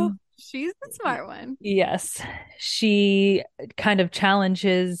 Zakel. She's the smart one. Yes. She kind of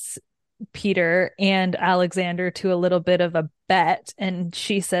challenges Peter and Alexander to a little bit of a bet, and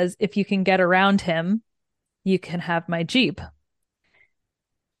she says, if you can get around him, you can have my Jeep.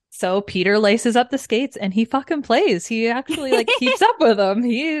 So Peter laces up the skates and he fucking plays. He actually like keeps up with them.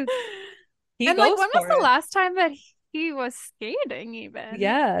 He and goes like, when was for the it. last time that he was skating even?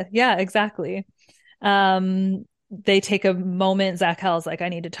 Yeah, exactly. They take a moment. Zakel's like, I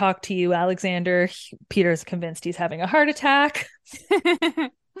need to talk to you, Alexander. Peter's convinced he's having a heart attack.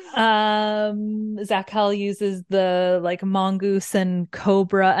 Zakel uses the like mongoose and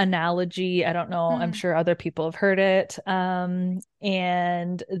cobra analogy. I don't know. I'm sure other people have heard it. And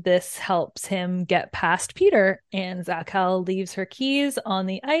this helps him get past Peter, and Zakel leaves her keys on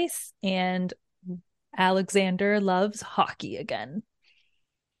the ice, and Alexander loves hockey again.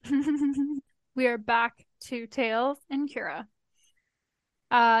 We are back to Tails and Kira.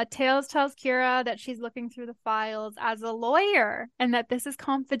 Tails tells Kira that she's looking through the files as a lawyer and that this is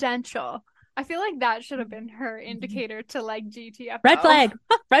confidential. I feel like that should have been her indicator to like GTFO. Red flag.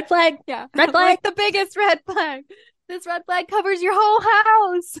 Red flag. Yeah. Red flag. Like the biggest red flag. This red flag covers your whole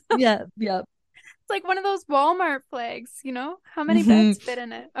house. Yeah. It's like one of those Walmart flags, you know? How many beds fit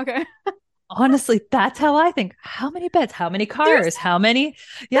in it? Okay. Honestly, that's how I think. How many beds? How many cars? How many?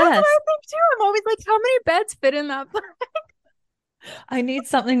 Yes. That's what I think too. I'm always like, how many beds fit in that flag? I need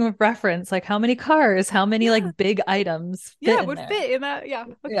something with reference, like how many cars, how many like big items fit would there. fit in that. Yeah.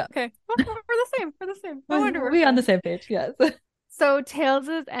 Okay. Well, we're the same. No wonder we're on the same page. Yes. So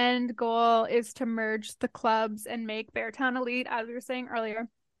Tails' end goal is to merge the clubs and make Beartown elite, as we were saying earlier.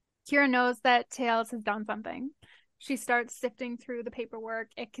 Kira knows that Tails has done something. She starts sifting through the paperwork.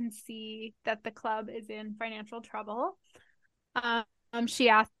 It can see that the club is in financial trouble. She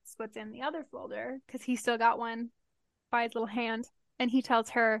asks what's in the other folder because he's still got one by his little hand, and he tells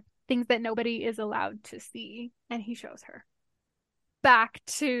her things that nobody is allowed to see, and he shows her. Back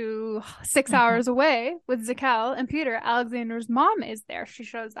to 6 hours away with Zakel and Peter, Alexander's mom is there. She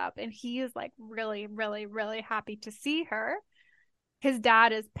shows up, and he is like really, really, really happy to see her. his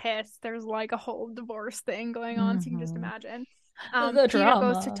dad is pissed. There's like a whole divorce thing going on, so you can just imagine. The Peter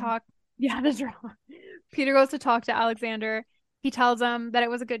goes to drama. talk. Yeah, the drama. Peter goes to talk to Alexander. He tells him that it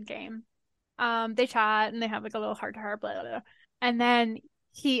was a good game. They chat and they have like a little heart-to-heart, blah, blah, blah. And then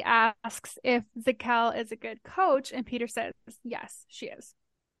he asks if Zakel is a good coach, and Peter says, yes, she is.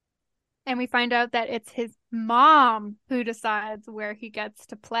 And we find out that it's his mom who decides where he gets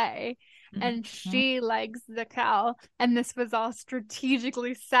to play. And she likes Zakel. And this was all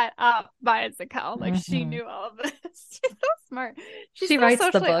strategically set up by Zakel. Like, she knew all of this. She's so smart. She writes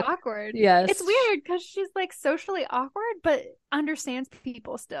the socially book. awkward. Yes. It's weird because she's like socially awkward, but understands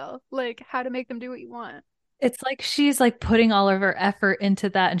people still. Like, how to make them do what you want. It's like she's like putting all of her effort into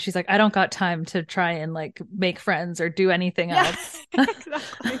that. And she's like, I don't got time to try and like make friends or do anything else.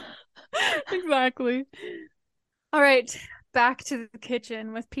 Exactly. Exactly. All right, back to the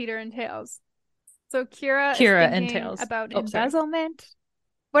kitchen with Peter and Tails. So Kira is and thinking Tails about sorry. embezzlement.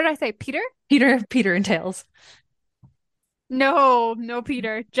 What did I say? Peter and Tails. No,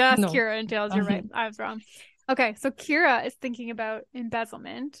 Peter. Just No. Kira and Tails. You're right. I was wrong. Okay, so Kira is thinking about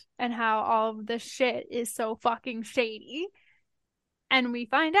embezzlement and how all of this shit is so fucking shady. And we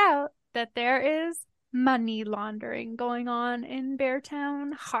find out that there is money laundering going on in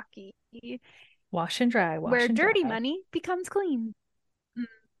Beartown Hockey. Wash and dry. Where dirty money becomes clean.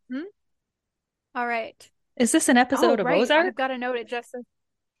 Mm-hmm. All right. Is this an episode of Ozark? I've got a note. It just says,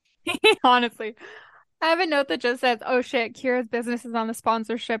 honestly, I have a note that just says, oh shit, Kira's business is on the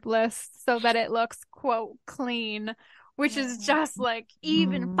sponsorship list so that it looks, quote, clean, which is just like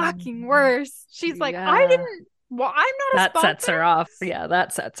even fucking worse. She's like, I didn't, well, I'm not a sponsor. That sets her off. Yeah,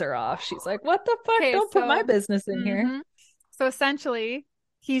 that sets her off. She's like, what the fuck? Okay, Don't put my business in here. So essentially,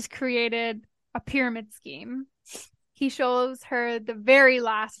 he's created a pyramid scheme. He shows her the very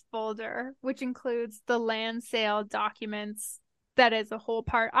last folder, which includes the land sale documents. That is a whole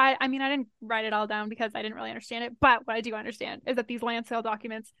part. I mean, I didn't write it all down because I didn't really understand it. But what I do understand is that these land sale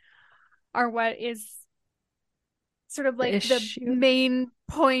documents are what is sort of like the main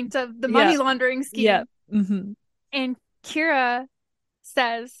point of the money laundering scheme. Yeah. And Kira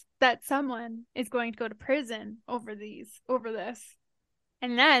says that someone is going to go to prison over this.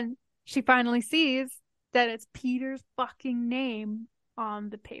 And then she finally sees that it's Peter's fucking name on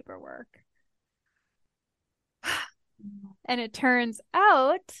the paperwork. And it turns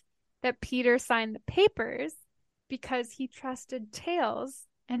out that Peter signed the papers because he trusted Tails,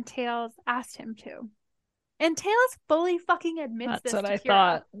 and Tails asked him to. And Tails fully fucking admits this to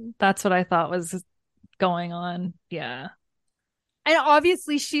Kira. That's what I thought was going on. Yeah. And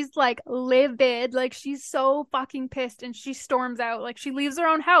obviously she's like livid, like she's so fucking pissed, and she storms out, like she leaves her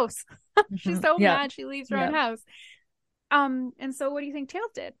own house. She's so mad she leaves her own house. And so what do you think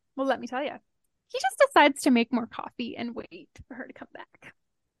Tails did? Well, let me tell you. He just decides to make more coffee and wait for her to come back.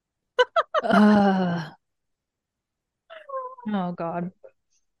 Oh God.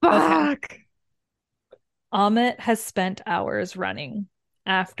 Fuck. Okay. Amit has spent hours running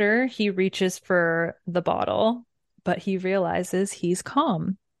after he reaches for the bottle, but he realizes he's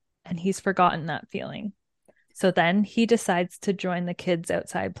calm and he's forgotten that feeling. So then he decides to join the kids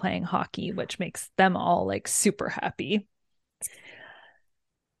outside playing hockey, which makes them all like super happy.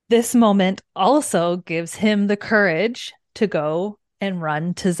 This moment also gives him the courage to go and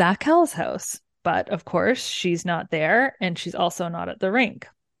run to Zakel's house. But of course, she's not there, and she's also not at the rink.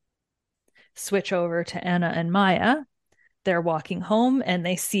 Switch over to Anna and Maya. They're walking home, and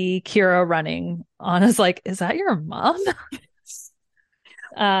they see Kira running. Anna's like, is that your mom?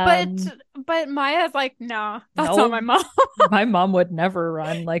 But Maya's like, no, that's not my mom. My mom would never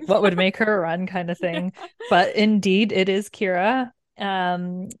run. Like, what would make her run kind of thing. But indeed, it is Kira.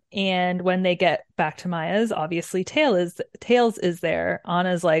 And when they get back to Maya's, obviously Tails is there.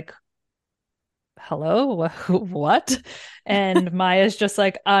 Anna's like, hello, what? And Maya's just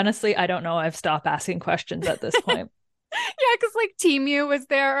like, honestly, I don't know. I've stopped asking questions at this point. Yeah, because like Timu was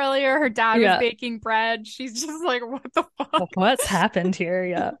there earlier. Her dad was baking bread. She's just like, what the fuck? What's happened here?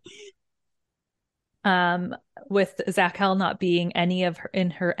 Yeah. With Zakel not being any of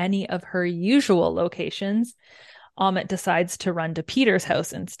her usual locations, Amit decides to run to Peter's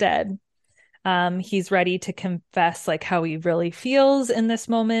house instead. He's ready to confess like how he really feels in this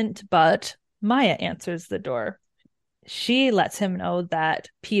moment, but Maya answers the door. She lets him know that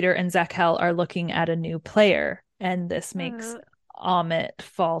Peter and Zakel are looking at a new player, and this makes Amit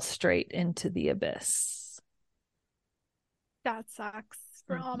fall straight into the abyss. That sucks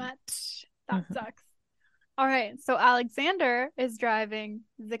for Amit. That sucks. All right, so Alexander is driving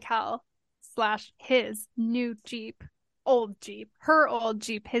Zakel / his new Jeep, old Jeep, her old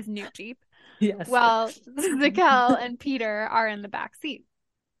Jeep, his new Jeep. Yes. Well, Zakel and Peter are in the back seat.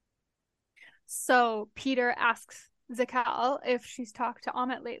 So Peter asks Zakel if she's talked to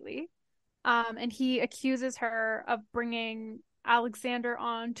Amit lately. And he accuses her of bringing Alexander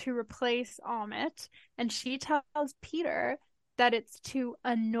on to replace Amit. And she tells Peter that it's to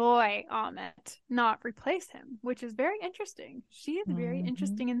annoy Amit, not replace him, which is very interesting. She is very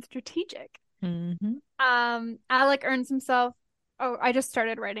interesting and strategic. Alec earns himself. Oh, I just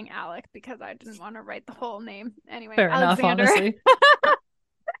started writing Alec because I didn't want to write the whole name. Anyway, Fair Alexander. enough, honestly.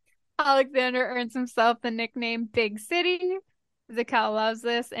 Alexander earns himself the nickname Big City. Zakel loves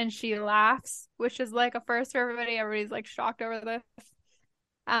this and she laughs, which is like a first for everybody. Everybody's like shocked over this.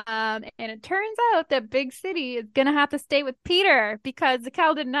 And it turns out that Big City is gonna have to stay with Peter because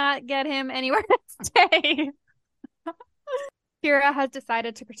Zakel did not get him anywhere to stay. Kira has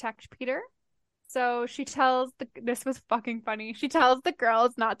decided to protect Peter. So she tells this was fucking funny. She tells the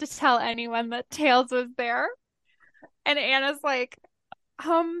girls not to tell anyone that Tails was there. And Anna's like,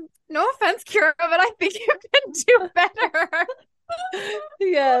 no offense, Kira, but I think you can do better.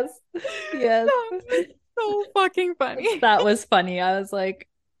 Yes. So fucking funny. That was funny. I was like,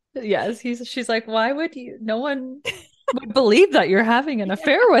 yes, she's like, why would you? No one would believe that you're having an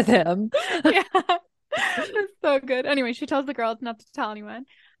affair with him. Yeah. It's so good. Anyway, she tells the girls not to tell anyone.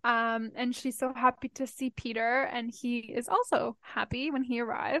 And she's so happy to see Peter, and he is also happy when he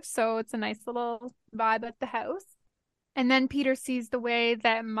arrives. So it's a nice little vibe at the house. And then Peter sees the way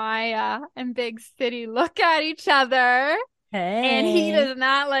that Maya and Big City look at each other. Hey. And he does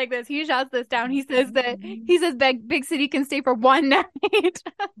not like this. He shuts this down. He says Big City can stay for one night.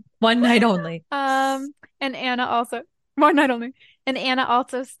 One night only. And Anna also one night only. And Anna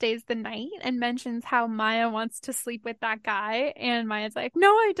also stays the night and mentions how Maya wants to sleep with that guy. And Maya's like, no,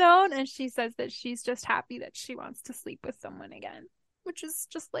 I don't. And she says that she's just happy that she wants to sleep with someone again, which is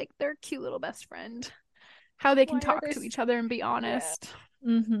just like their cute little best friend. How they can talk to each other and be honest.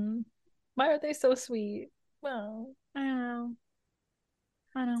 Yeah. Why are they so sweet? Well, I know.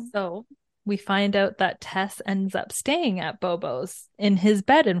 So we find out that Tess ends up staying at Bobo's in his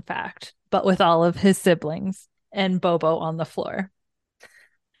bed, in fact, but with all of his siblings and Bobo on the floor.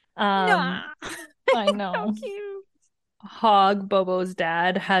 I know. So cute. Hog, Bobo's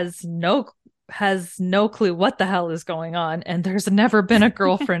dad, has no clue what the hell is going on, and there's never been a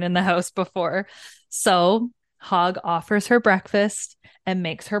girlfriend in the house before. So Hog offers her breakfast and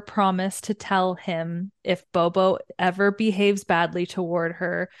makes her promise to tell him if Bobo ever behaves badly toward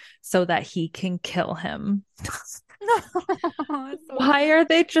her so that he can kill him. Why are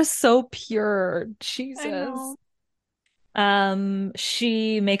they just so pure? Jesus.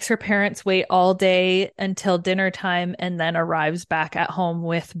 She makes her parents wait all day until dinner time and then arrives back at home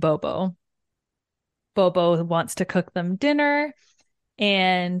with Bobo. Bobo wants to cook them dinner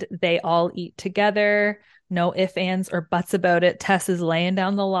and they all eat together. No ifs, ands, or buts about it. Tess is laying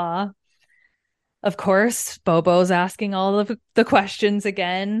down the law. Of course, Bobo's asking all of the questions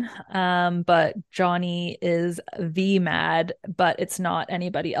again, but Johnny is mad, but it's not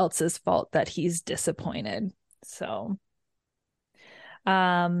anybody else's fault that he's disappointed. So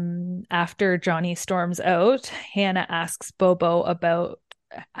after Johnny storms out, Hannah asks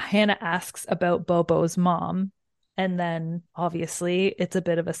about Bobo's mom. And then obviously it's a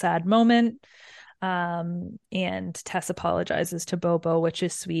bit of a sad moment. And Tess apologizes to Bobo, which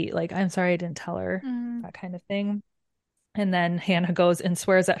is sweet. Like, I'm sorry I didn't tell her, that kind of thing. And then Hannah goes and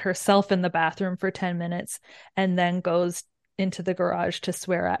swears at herself in the bathroom for 10 minutes and then goes into the garage to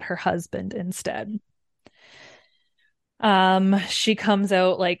swear at her husband instead. She comes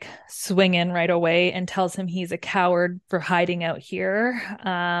out like swinging right away and tells him he's a coward for hiding out here,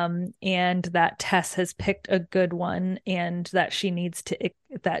 and that Tess has picked a good one and that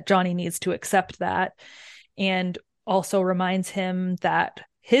that Johnny needs to accept that, and also reminds him that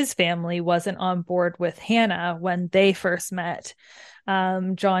his family wasn't on board with Hannah when they first met.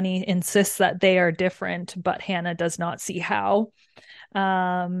 Johnny insists that they are different, but Hannah does not see how.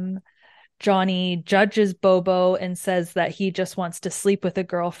 Johnny judges Bobo and says that he just wants to sleep with a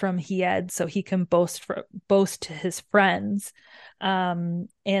girl from Hied so he can boast to his friends. And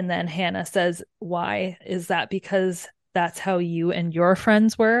then Hannah says, why? Is that because that's how you and your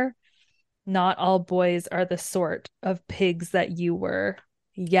friends were? Not all boys are the sort of pigs that you were.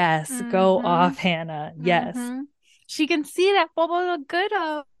 Yes, go off, Hannah. Yes. She can see that Bobo's a good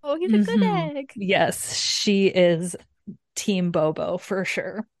he's a good egg. Yes, she is Team Bobo for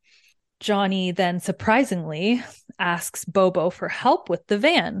sure. Johnny then surprisingly asks Bobo for help with the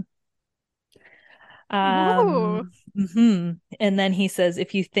van. And then he says,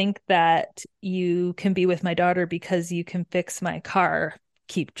 if you think that you can be with my daughter because you can fix my car,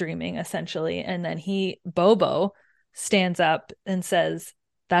 keep dreaming, essentially. And then Bobo stands up and says,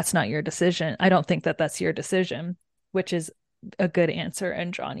 that's not your decision. I don't think that that's your decision, which is a good answer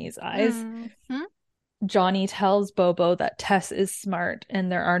in Johnny's eyes. Mm-hmm. Johnny tells Bobo that Tess is smart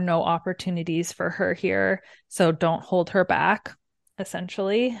and there are no opportunities for her here, so don't hold her back,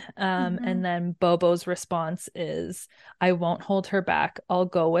 essentially. And then Bobo's response is, I won't hold her back. I'll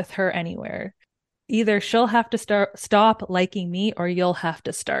go with her anywhere. Either she'll have to stop liking me or you'll have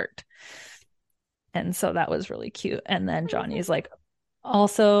to start. And so that was really cute. And then Johnny's like,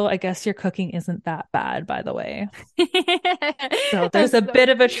 also, I guess your cooking isn't that bad, by the way. So there's a bit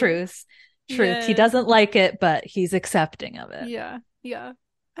of a truth. Yes. He doesn't like it, but he's accepting of it. Yeah.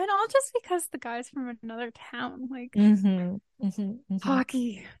 And all just because the guy's from another town, like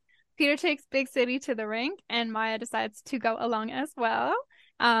hockey. Peter takes Big City to the rink, and Maya decides to go along as well.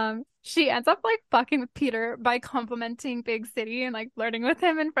 She ends up like fucking with Peter by complimenting Big City and like flirting with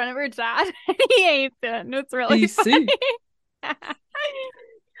him in front of her dad. He hates it, and it's really funny. Her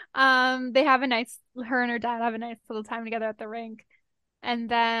and her dad have a nice little time together at the rink, and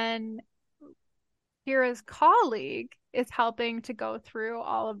then Kira's colleague is helping to go through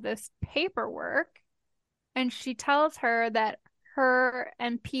all of this paperwork, and she tells her that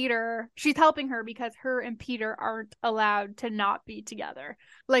she's helping her because her and Peter aren't allowed to not be together.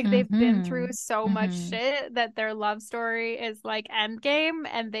 Like they've been through so much shit that their love story is like endgame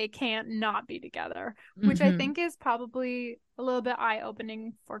and they can't not be together, which I think is probably a little bit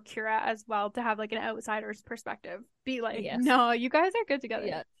eye-opening for Kira as well, to have like an outsider's perspective. Be like, no, you guys are good together.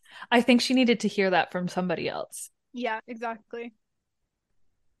 Yeah. I think she needed to hear that from somebody else. Yeah, exactly.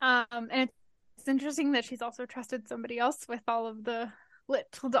 And it's interesting that she's also trusted somebody else with all of the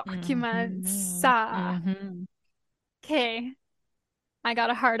little documents. Okay. I got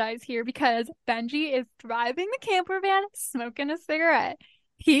a hard eyes here because Benji is driving the camper van, smoking a cigarette.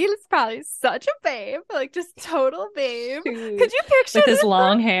 He's probably such a babe, like just total babe. Could you picture with his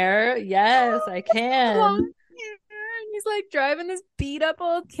long hair? Yes, I can. Long hair, and he's like driving this beat up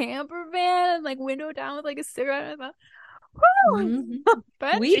old camper van and like window down with like a cigarette. Woo!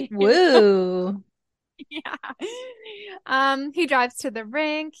 Benji. Woo! Yeah. He drives to the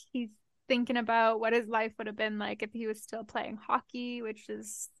rink. He's thinking about what his life would have been like if he was still playing hockey, which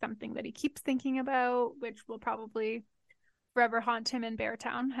is something that he keeps thinking about, which will probably forever haunt him in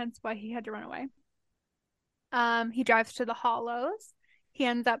Beartown, hence why he had to run away. He drives to the Hollows. He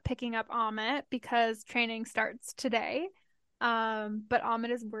ends up picking up Amit because training starts today. But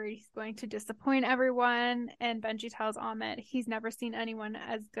Amit is worried he's going to disappoint everyone, and Benji tells Amit he's never seen anyone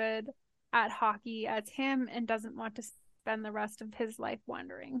as good at hockey as him and doesn't want to spend the rest of his life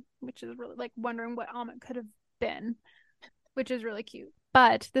wondering, which is really like wondering what Amit could have been, which is really cute.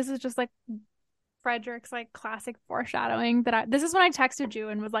 But this is just like Frederick's like classic foreshadowing this is when I texted you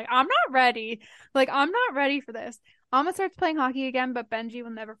and was like, I'm not ready. Like, I'm not ready for this. Amit starts playing hockey again, but Benji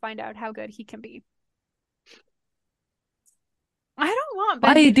will never find out how good he can be. I don't want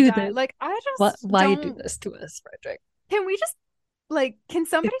Benji to die. This? Like, I just why you do this to us, Frederick? Can we just can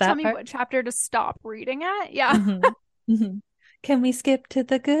somebody tell me what chapter to stop reading at? Yeah. Can we skip to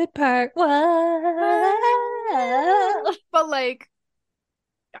the good part? What? But like,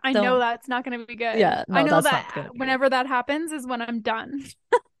 I know that's not going to be good. Yeah, no, I know that whenever that happens is when I'm done.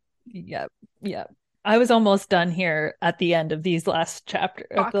 Yep. I was almost done here at the end of these last chapters.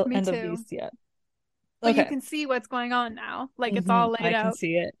 At the end of these, yeah. But you can see what's going on now. Like it's all laid out. I can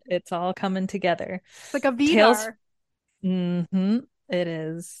see it. It's all coming together. It's like a V-bar. It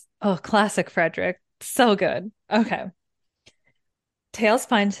is. Oh, classic Frederick. So good. Okay. Tails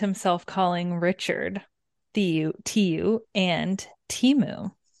finds himself calling Richard Tiyu and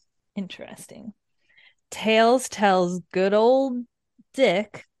Timu. Interesting. Tails tells good old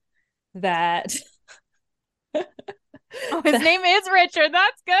Dick that his name is Richard.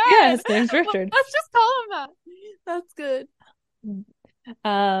 That's good. Yeah, his name's Richard. Let's just call him that. That's good.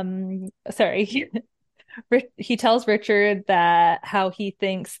 Sorry. He tells Richard that how he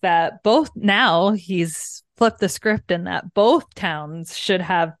thinks that he's flipped the script and that both towns should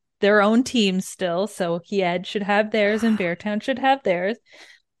have their own teams still. So Hied should have theirs and Beartown should have theirs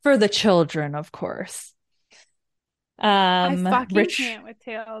for the children, of course. I fucking can't with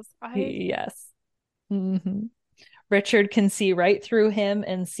Tails. Yes. Richard can see right through him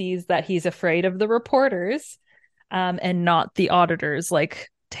and sees that he's afraid of the reporters and not the auditors, like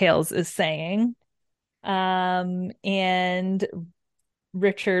Tails is saying. And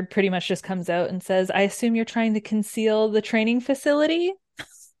Richard pretty much just comes out and says, I assume you're trying to conceal the training facility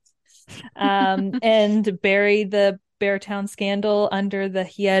and bury the Beartown scandal under the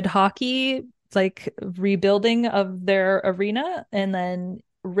Hied hockey like rebuilding of their arena, and then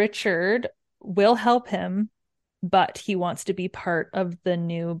Richard will help him, but he wants to be part of the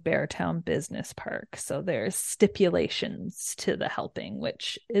new Beartown Business Park. So there's stipulations to the helping,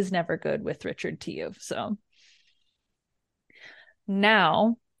 which is never good with Richard Teuve. So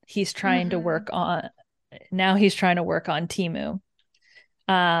now he's trying to work on Teemu.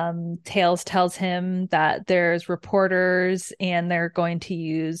 Tails tells him that there's reporters and they're going to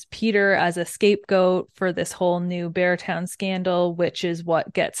use Peter as a scapegoat for this whole new Beartown scandal, which is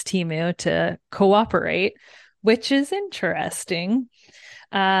what gets Teemu to cooperate, which is interesting.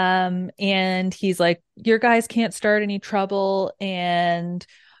 And he's like, your guys can't start any trouble, and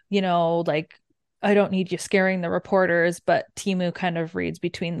like, I don't need you scaring the reporters. But Teemu kind of reads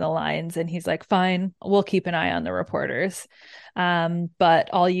between the lines and he's like, fine, we'll keep an eye on the reporters.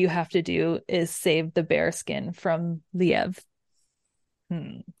 But all you have to do is save the bear skin from Liev.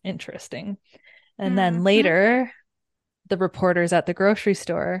 Interesting. And then later, the reporter's at the grocery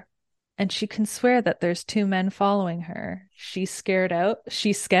store and she can swear that there's two men following her. She's scared out.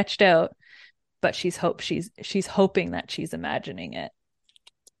 She's sketched out, but she's hoping that she's imagining it.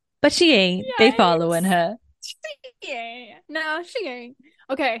 But she ain't. Yikes. They following her. Yeah. No, she ain't.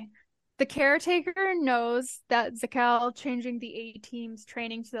 Okay. The caretaker knows that Zakel changing the A-team's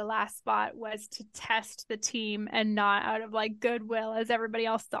training to the last spot was to test the team and not out of like goodwill as everybody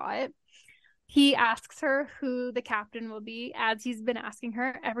else saw it. He asks her who the captain will be, as he's been asking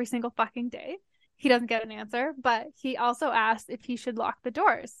her every single fucking day. He doesn't get an answer, but he also asks if he should lock the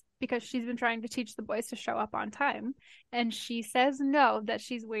doors because she's been trying to teach the boys to show up on time. And she says no, that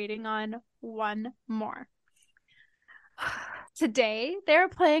she's waiting on one more. Today, they're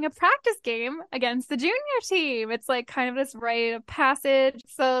playing a practice game against the junior team. It's like kind of this rite of passage.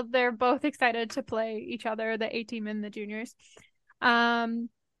 So they're both excited to play each other, the A-team and the juniors.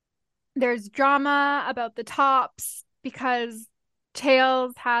 There's drama about the tops because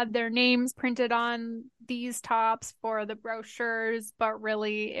Tails had their names printed on these tops for the brochures, but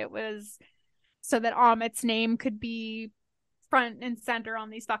really it was so that Amit's name could be front and center on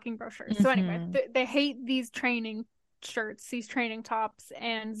these fucking brochures. So anyway, they hate these training shirts, these training tops,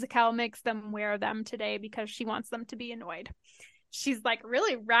 and Zakel makes them wear them today because she wants them to be annoyed. She's like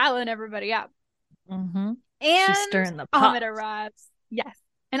really riling everybody up. And she's stirring the pot. Amit arrives. Yes.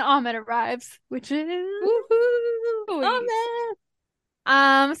 And Amit arrives, which is Amit.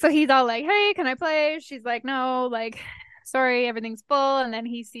 So he's all like, hey, can I play? She's like, no, like, sorry, everything's full. And then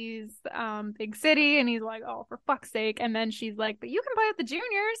he sees Big City and he's like, oh, for fuck's sake. And then she's like, but you can play with the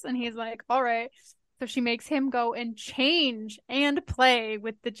juniors. And he's like, all right. So she makes him go and change and play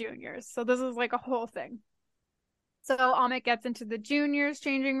with the juniors. So this is like a whole thing. So Amit gets into the juniors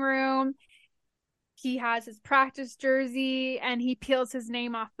changing room. He has his practice jersey and he peels his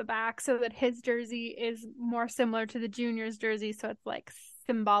name off the back so that his jersey is more similar to the juniors jersey. So it's like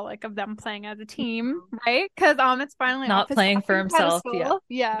symbolic of them playing as a team, right? Because Amit's finally not playing for himself.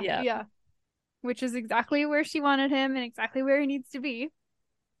 Yeah. Which is exactly where she wanted him and exactly where he needs to be.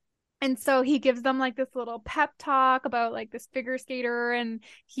 And so he gives them like this little pep talk about like this figure skater, and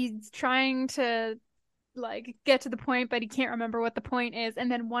he's trying to like get to the point, but he can't remember what the point is. And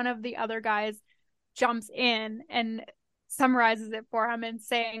then one of the other guys jumps in and summarizes it for him and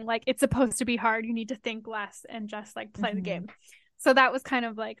saying like, it's supposed to be hard. You need to think less and just like play the game. So that was kind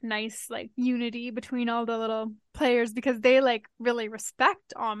of like nice, like unity between all the little players because they like really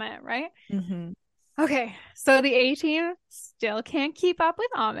respect Amit, right? Okay, so the A-team still can't keep up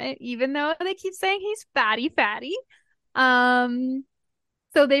with Amit, even though they keep saying he's fatty.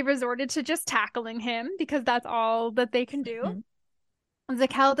 So they resorted to just tackling him because that's all that they can do.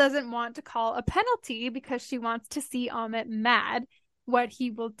 Zakel doesn't want to call a penalty because she wants to see Amit mad, what he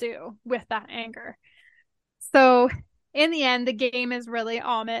will do with that anger. So in the end, the game is really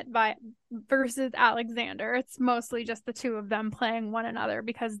Amit versus Alexander. It's mostly just the two of them playing one another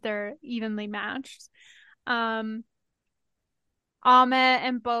because they're evenly matched. Amit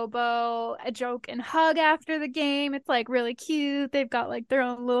and Bobo joke and hug after the game. It's like really cute. They've got like their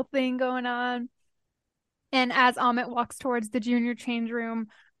own little thing going on. And as Amit walks towards the junior change room,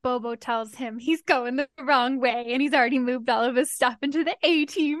 Bobo tells him he's going the wrong way and he's already moved all of his stuff into the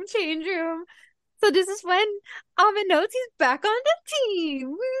A-team change room. So this is when Amit knows he's back on the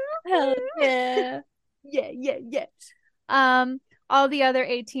team. Hell yeah. Yeah. All the other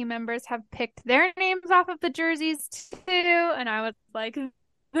A-team members have picked their names off of the jerseys too. And I was like,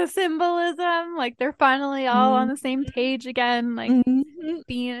 the symbolism, like they're finally all on the same page again, like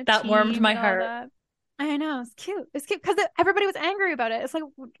being a that team warmed my and all heart. that. I know, it's cute. It's cute because everybody was angry about it. It's like,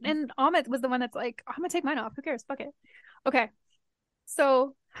 and Amit was the one that's like, I'm gonna take mine off. Who cares? Fuck it. Okay,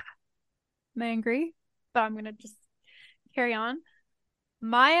 so I'm angry, but I'm gonna just carry on.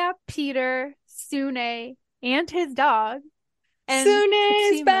 Maya, Peter, Sune, and his dog, and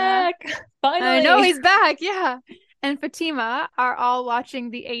Sune's Fatima. back. Finally. I know he's back, yeah. And Fatima are all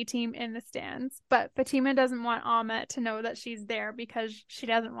watching the A team in the stands, but Fatima doesn't want Ahmet to know that she's there because she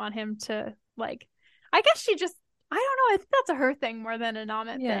doesn't want him to, like, I guess she just, I don't know, I think that's a her thing more than an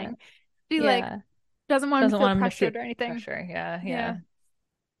Ahmet thing. She like doesn't want him to feel pressured or anything. Pressure. Yeah.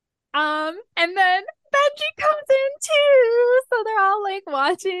 And then Benji comes in too, so they're all like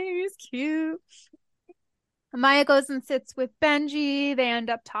watching. He's cute. Maya goes and sits with Benji. They end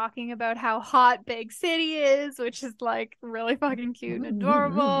up talking about how hot Big City is, which is like really fucking cute and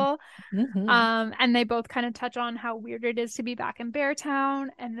adorable. And they both kind of touch on how weird it is to be back in Beartown.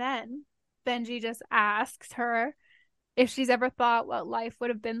 And then Benji just asks her if she's ever thought what life would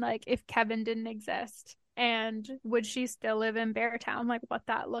have been like if Kevin didn't exist, and would she still live in Beartown, like what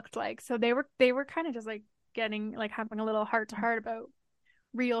that looked like. So they were kind of just like getting like having a little heart to heart about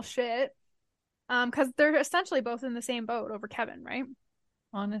real shit. Because they're essentially both in the same boat over Kevin, right?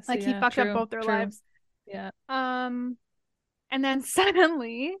 Honestly, like he fucked up both their lives. Yeah. And then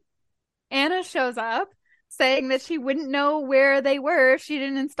suddenly Anna shows up saying that she wouldn't know where they were if she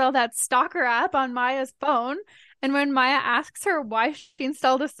didn't install that stalker app on Maya's phone. And when Maya asks her why she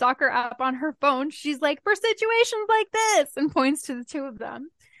installed a stalker app on her phone, she's like, for situations like this, and points to the two of them.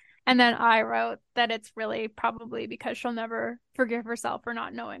 And then I wrote that it's really probably because she'll never forgive herself for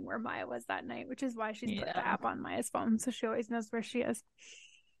not knowing where Maya was that night, which is why she's put the app on Maya's phone, so she always knows where she is.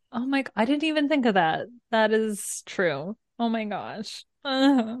 Oh my, I didn't even think of that. That is true. Oh my gosh.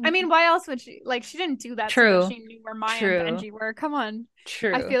 I mean, why else would she? Like, she didn't do that so that she knew where Maya and Benji were. Come on.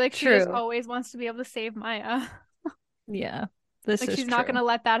 True. I feel like she just always wants to be able to save Maya. Yeah. This is she's not going to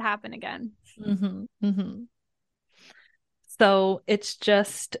let that happen again. So it's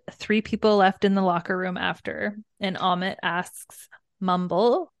just 3 people left in the locker room after, and Ahmet asks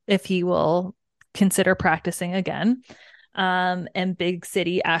Mumble if he will consider practicing again. And Big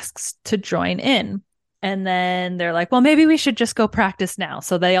City asks to join in. And then they're like, well, maybe we should just go practice now.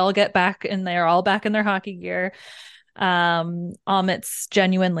 So they all get back and they're all back in their hockey gear. Ahmet's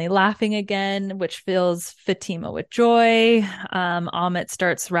genuinely laughing again, which fills Fatima with joy. Ahmet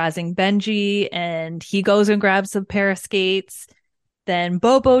starts razzing Benji and he goes and grabs a pair of skates. Then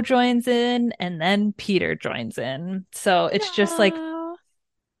Bobo joins in and then Peter joins in. So it's just like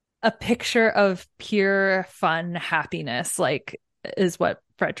a picture of pure fun happiness, like is what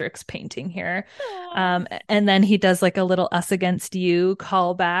Frederick's painting here. And then he does like a little us against you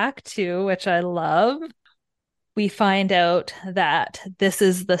callback too, which I love. We find out that this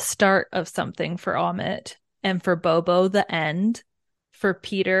is the start of something for Ahmet, and for Bobo, the end. For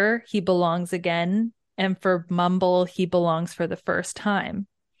Peter, he belongs again. And for Mumble, he belongs for the first time.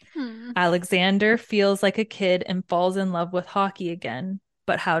 Alexander feels like a kid and falls in love with hockey again.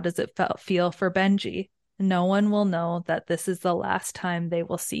 But how does it feel for Benji? No one will know that this is the last time they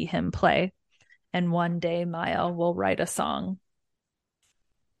will see him play. And one day Maya will write a song.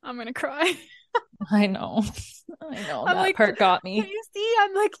 I'm going to cry. I know. That like, part got me. Can you see?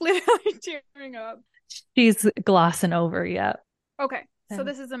 I'm like literally tearing up. She's glossing over, yeah. Okay, so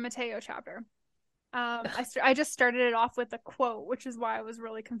this is a Mateo chapter. I just started it off with a quote, which is why I was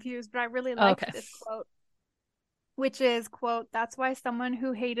really confused, but I really liked this quote, which is, quote, "That's why someone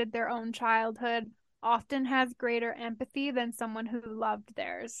who hated their own childhood often has greater empathy than someone who loved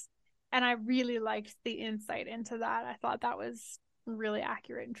theirs." And I really liked the insight into that. I thought that was really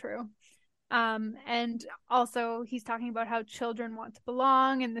accurate and true. And also he's talking about how children want to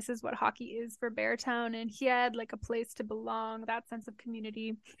belong, and this is what hockey is for Beartown, and he had like a place to belong, that sense of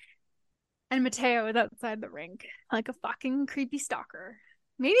community. And Mateo is outside the rink like a fucking creepy stalker.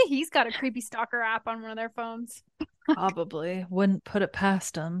 Maybe he's got a creepy stalker app on one of their phones. Probably. Wouldn't put it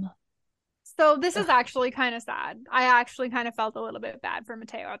past him. So this is actually kind of sad. I actually kind of felt a little bit bad for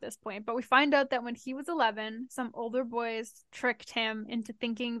Mateo at this point. But we find out that when he was 11, some older boys tricked him into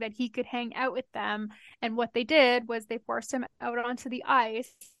thinking that he could hang out with them. And what they did was they forced him out onto the ice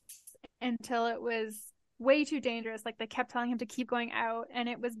until it was way too dangerous. Like, they kept telling him to keep going out, and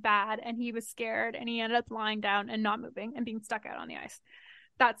it was bad, and he was scared, and he ended up lying down and not moving and being stuck out on the ice.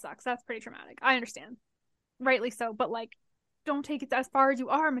 That sucks. That's pretty traumatic. I understand. Rightly so. But like, don't take it as far as you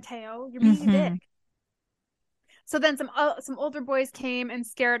are, Mateo. You're being a dick. So then some older boys came and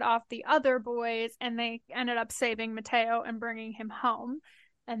scared off the other boys, and they ended up saving Mateo and bringing him home.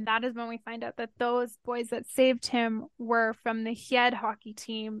 And that is when we find out that those boys that saved him were from the Hjed hockey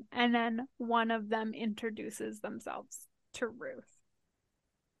team, and then one of them introduces themselves to Ruth.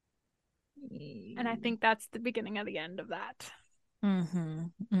 And I think that's the beginning of the end of that.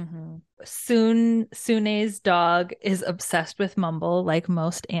 Sune's dog is obsessed with Mumble, like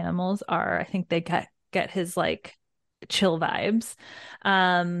most animals are. I think they get his like chill vibes.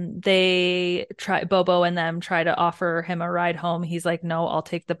 They try Bobo and them try to offer him a ride home. He's like, no, I'll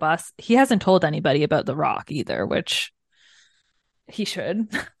take the bus. He hasn't told anybody about the rock either, which he should.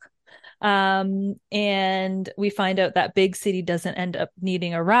 And we find out that Big City doesn't end up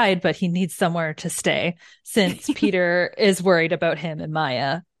needing a ride, but he needs somewhere to stay since Peter is worried about him and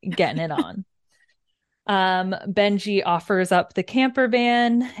Maya getting it on. Benji offers up the camper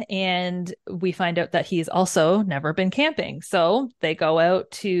van, and we find out that he's also never been camping. So they go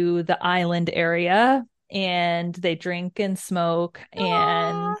out to the island area and they drink and smoke.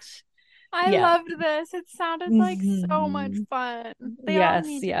 And I loved this. It sounded like so much fun. They all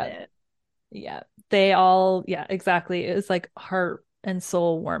needed it. Yeah, they all, exactly. It was like heart and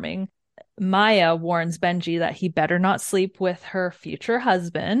soul warming. Maya warns Benji that he better not sleep with her future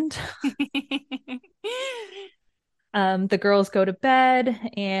husband. The girls go to bed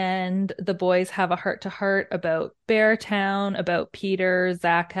and the boys have a heart-to-heart about Beartown, about Peter,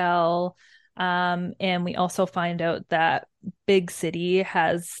 Zakel. And we also find out that Big City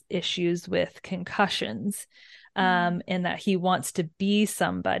has issues with concussions, and that he wants to be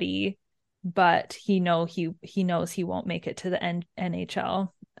somebody, but he knows he won't make it to the NHL.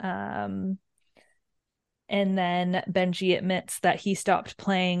 And then Benji admits that he stopped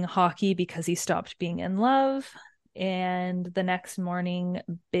playing hockey because he stopped being in love. And the next morning,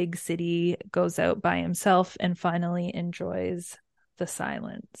 Big City goes out by himself and finally enjoys the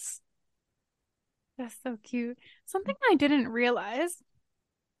silence. That's so cute. Something I didn't realize,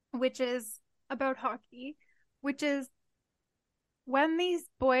 which is about hockey, which is when these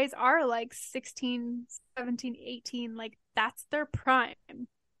boys are like 16, 17, 18, like that's their prime.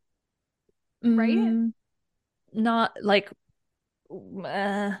 Right? Not like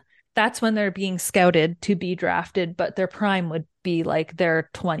that's when they're being scouted to be drafted, but their prime would be like their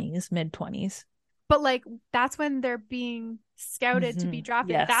 20s, mid-20s. But like that's when they're being scouted to be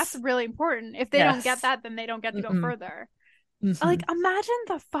drafted. Yes. That's really important. If they don't get that, then they don't get to go further. Like imagine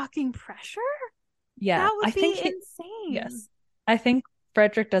the fucking pressure. Yeah, that would be insane. Yes, I think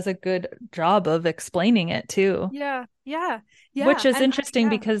Frederick does a good job of explaining it too. Yeah. Which is interesting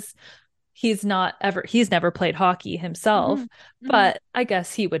because he's never played hockey himself, but I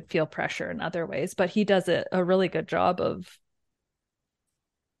guess he would feel pressure in other ways. But he does a really good job of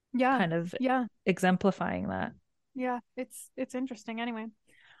kind of exemplifying that. Yeah, it's interesting. Anyway,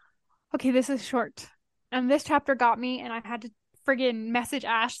 okay, this is short, and this chapter got me, and I had to friggin' message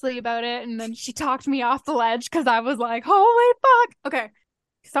Ashley about it, and then she talked me off the ledge because I was like, holy fuck. Okay,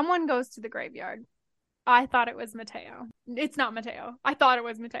 someone goes to the graveyard. I thought it was Mateo. It's not Mateo. I thought it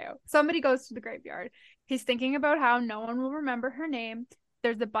was Mateo. Somebody goes to the graveyard. He's thinking about how no one will remember her name.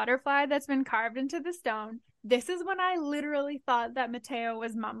 There's a butterfly that's been carved into the stone. This is when I literally thought that Mateo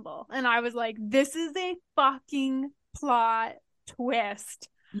was Mumble. And I was like, this is a fucking plot twist.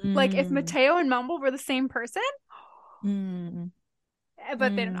 Like, if Mateo and Mumble were the same person.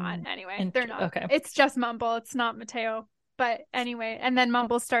 But they're not. Anyway, they're not. Okay. It's just Mumble. It's not Mateo. But anyway, and then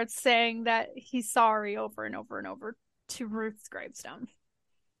Mumble starts saying that he's sorry over and over and over to Ruth's gravestone.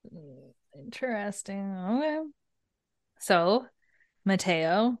 Interesting. Okay. So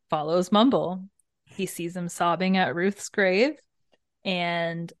Mateo follows Mumble. He sees him sobbing at Ruth's grave,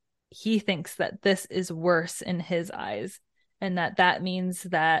 and he thinks that this is worse in his eyes, and that means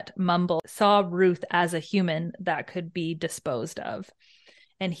that Mumble saw Ruth as a human that could be disposed of,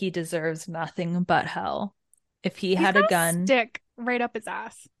 and he deserves nothing but hell. If he had a gun, stick right up his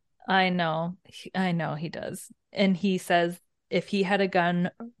ass. I know he does. And he says if he had a gun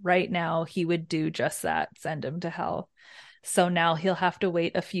right now, he would do just that, send him to hell. So now he'll have to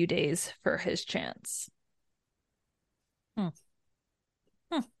wait a few days for his chance.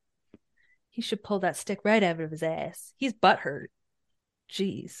 He should pull that stick right out of his ass. He's butthurt.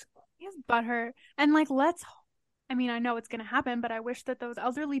 Jeez. He's butthurt. And like, I know it's going to happen, but I wish that those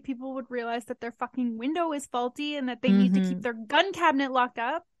elderly people would realize that their fucking window is faulty and that they need to keep their gun cabinet locked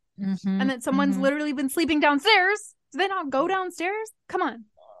up, and that someone's literally been sleeping downstairs. Do they not go downstairs? Come on.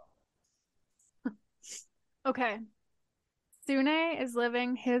 Okay. Sune is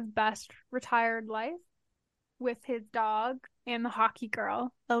living his best retired life with his dog and the hockey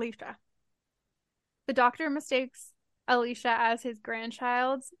girl, Alicia. The doctor mistakes Alicia as his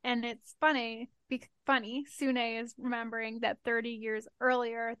grandchild, and it's funny. Sune is remembering that 30 years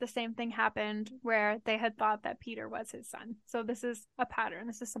earlier, the same thing happened where they had thought that Peter was his son. So this is a pattern.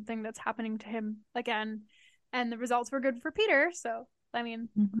 This is something that's happening to him again. And the results were good for Peter. So,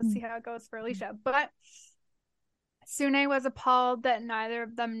 let's see how it goes for Alicia. But Sune was appalled that neither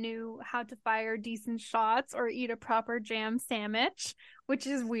of them knew how to fire decent shots or eat a proper jam sandwich, which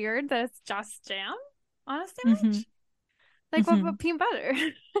is weird that it's just jam on a sandwich. Like, what about peanut butter?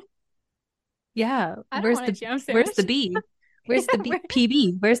 Yeah. I don't want a jam sandwich. Where's the B? Where's Yeah, the B?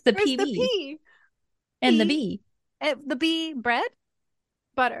 PB? Where's the Where's PB? the P? And the B? The B, bread?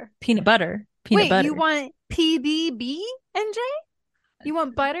 Butter. Peanut butter. Wait, you want PBB and J? You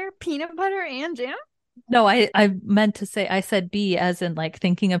want butter, peanut butter, and jam? No, I meant to say, I said B as in like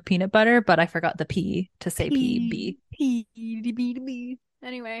thinking of peanut butter, but I forgot the P to say PB. PB.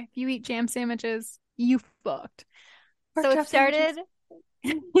 Anyway, if you eat jam sandwiches, you fucked. Pork So chop sandwiches.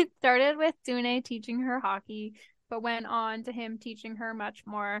 it started with Sune teaching her hockey, but went on to him teaching her much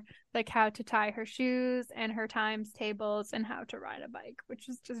more, like how to tie her shoes and her times tables and how to ride a bike, which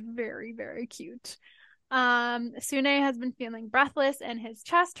is just very, very cute. Sune has been feeling breathless and his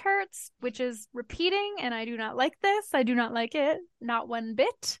chest hurts, which is repeating, and I do not like this. I do not like it, not one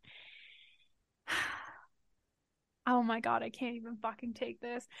bit. Oh my god, I can't even fucking take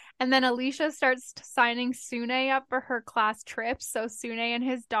this. And then Alicia starts signing Sune up for her class trips, so Sune and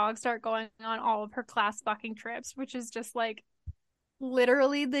his dog start going on all of her class fucking trips, which is just like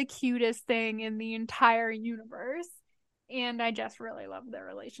literally the cutest thing in the entire universe. And I just really love their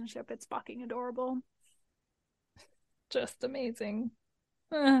relationship. It's fucking adorable. Just amazing.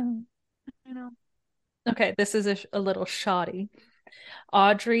 I know. Okay, this is a little shoddy.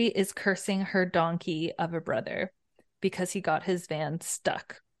 Audrey is cursing her donkey of a brother because he got his van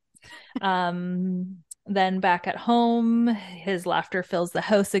stuck. Then back at home, his laughter fills the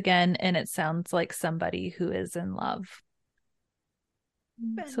house again, and it sounds like somebody who is in love.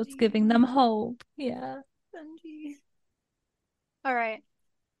 Benji. So it's giving them hope. Yeah. Benji. All right.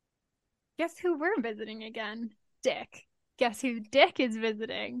 Guess who we're visiting again? Dick. Guess who Dick is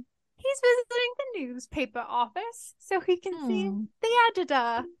visiting? He's visiting the newspaper office so he can see the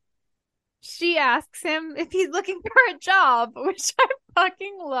editor. She asks him if he's looking for a job, which I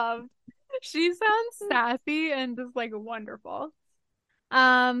fucking love. She sounds sassy and just like wonderful.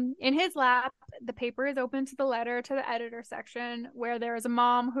 In his lap, the paper is open to the letter to the editor section where there is a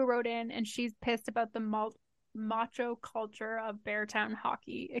mom who wrote in and she's pissed about the macho culture of Beartown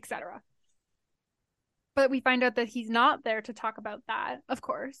hockey, etc. But we find out that he's not there to talk about that, of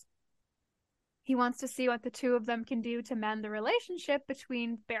course. He wants to see what the two of them can do to mend the relationship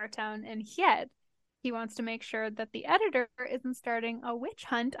between Beartown and Hjed. He wants to make sure that the editor isn't starting a witch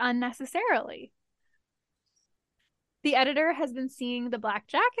hunt unnecessarily. The editor has been seeing the black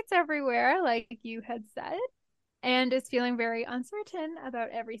jackets everywhere, like you had said, and is feeling very uncertain about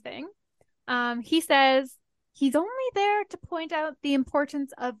everything. He says he's only there to point out the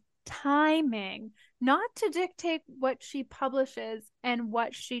importance of timing, not to dictate what she publishes and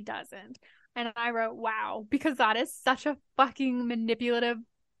what she doesn't. And I wrote, wow, because that is such a fucking manipulative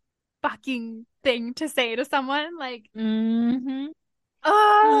fucking thing to say to someone. Like, Frederick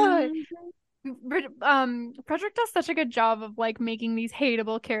does such a good job of like making these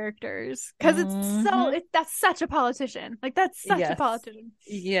hateable characters because that's such a politician. Like, that's such a politician.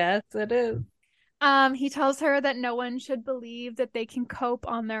 Yes, it is. He tells her that no one should believe that they can cope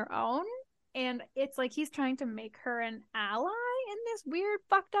on their own. And it's like he's trying to make her an ally in this weird,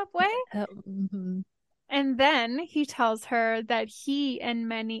 fucked up way. And then he tells her that he and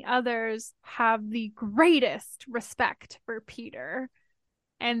many others have the greatest respect for Peter.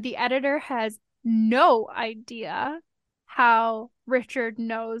 And the editor has no idea how Richard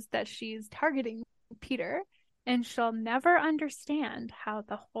knows that she's targeting Peter. And she'll never understand how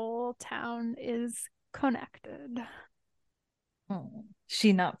the whole town is connected.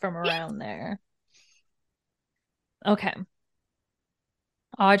 She not from around there. Okay.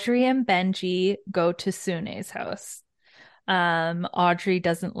 Audrey and Benji go to Sune's house. Audrey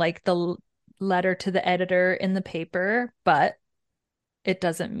doesn't like the letter to the editor in the paper, but it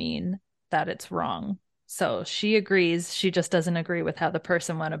doesn't mean that it's wrong. So she agrees. She just doesn't agree with how the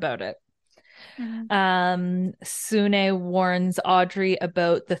person went about it. Sune warns Audrey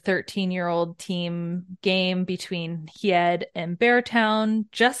about the 13-year-old team game between Hjed and Beartown,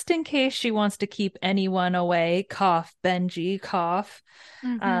 just in case she wants to keep anyone away. Cough, Benji, cough.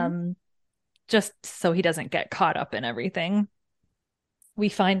 Just so he doesn't get caught up in everything. We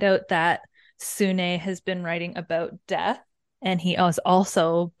find out that Sune has been writing about death, and he has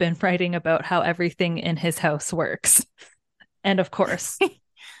also been writing about how everything in his house works. And of course,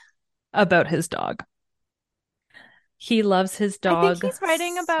 about his dog. He loves his dog. I think he's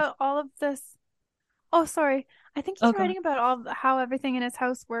writing about all of this. Oh, sorry. I think he's writing about how everything in his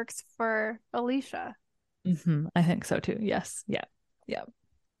house works for Alicia. I think so too. Yes. Yeah.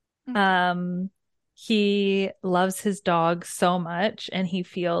 Okay. he loves his dog so much, and he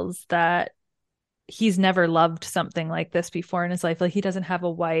feels that he's never loved something like this before in his life. Like, he doesn't have a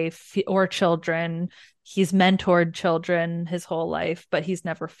wife or children. He's mentored children his whole life, but he's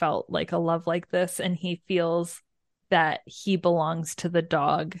never felt like a love like this. And he feels that he belongs to the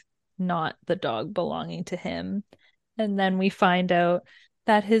dog, not the dog belonging to him. And then we find out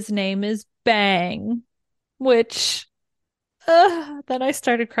that his name is Bang, which then I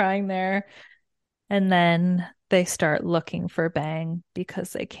started crying there. And then they start looking for Bang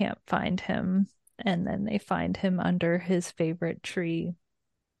because they can't find him. And then they find him under his favorite tree.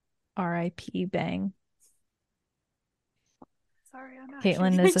 R.I.P. Bang. Sorry, I'm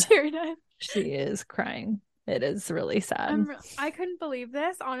Caitlin actually tearing up. She is crying. It is really sad. I couldn't believe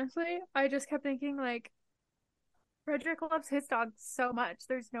this, honestly. I just kept thinking, like, Frederick loves his dog so much.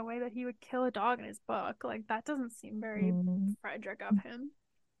 There's no way that he would kill a dog in his book. Like, that doesn't seem very Frederick of him.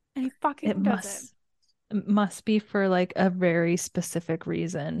 And he fucking does it. It must be for, like, a very specific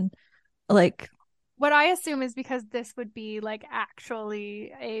reason. Like, what I assume is because this would be, like,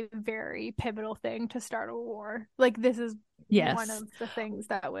 actually a very pivotal thing to start a war. Like, this is one of the things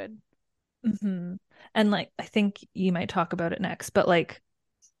that would. Mm-hmm. And, like, I think you might talk about it next, but, like,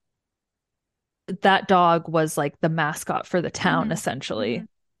 that dog was, like, the mascot for the town, essentially.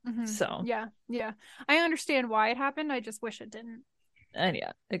 So yeah, I understand why it happened. I just wish it didn't. And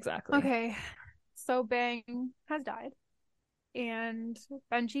yeah, exactly. Okay, so Bang has died, and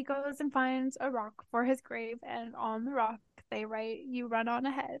Benji goes and finds a rock for his grave, and on the rock they write, "You run on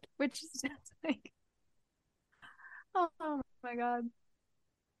ahead," which is just like, oh my god.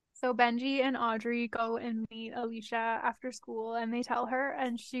 So Benji and Audrey go and meet Alicia after school, and they tell her,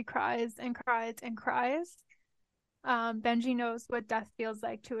 and she cries and cries and cries. Benji knows what death feels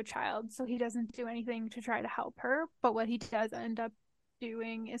like to a child, so he doesn't do anything to try to help her, but what he does end up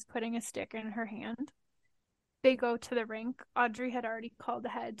doing is putting a stick in her hand. They go to the rink. Audrey had already called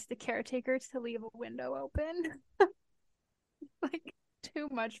ahead to the caretaker to leave a window open. Like, too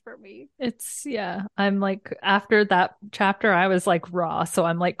much for me. I'm like, after that chapter I was like raw, so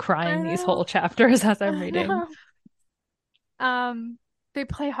I'm like crying these whole chapters as I'm reading. They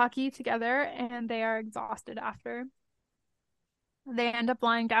play hockey together and they are exhausted after. They end up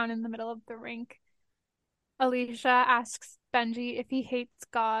lying down in the middle of the rink. Alicia asks Benji if he hates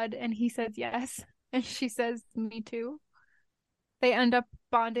God, and he says yes, and she says, "Me too." They end up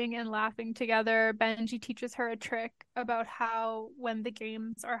bonding and laughing together. Benji teaches her a trick about how, when the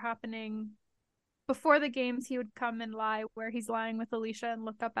games are happening, before the games, he would come and lie where he's lying with Alicia and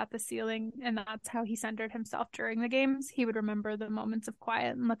look up at the ceiling, and that's how he centered himself during the games. He would remember the moments of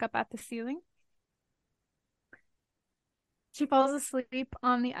quiet and look up at the ceiling. She falls asleep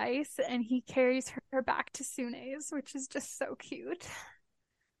on the ice, and he carries her back to Sune's, which is just so cute.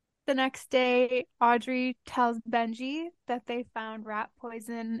 The next day, Audrey tells Benji that they found rat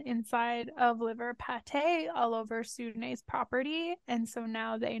poison inside of liver pate all over Sune's property, and so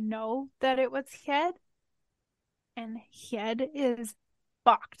now they know that it was Hyed, and Hyed is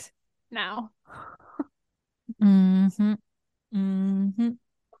fucked now.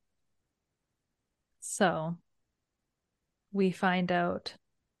 So we find out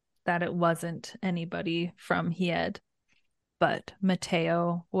that it wasn't anybody from Hyed, but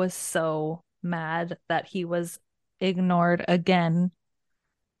Mateo was so mad that he was ignored again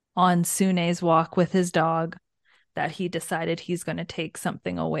on Sune's walk with his dog that he decided he's going to take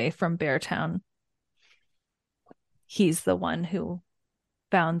something away from Beartown. He's the one who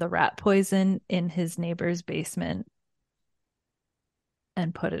found the rat poison in his neighbor's basement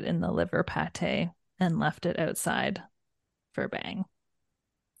and put it in the liver pate and left it outside for Bang.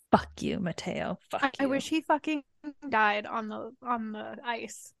 Fuck you, Mateo. Fuck you. I wish he fucking died on the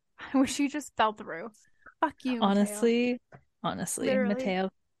ice. I wish he just fell through. Fuck you, Mateo. Honestly, literally, Mateo.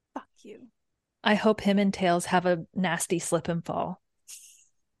 Fuck you. I hope him and Tails have a nasty slip and fall.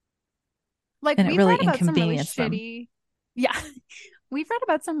 Like, and we've it really read about some really inconvenienced them. shitty. Yeah. We've read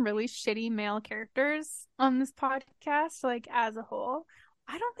about some really shitty male characters on this podcast, like, as a whole.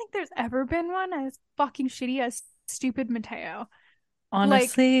 I don't think there's ever been one as fucking shitty as stupid Mateo.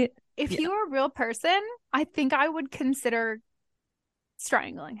 Honestly, like, if he were a real person, I think I would consider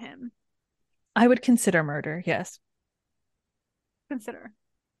strangling him. I would consider murder, yes. Consider.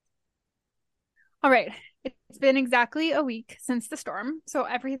 All right. It's been exactly a week since the storm, so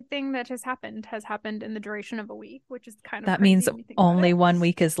everything that has happened in the duration of a week, which is kind of that means only 1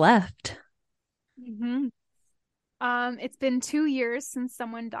 week is left. It's been 2 years since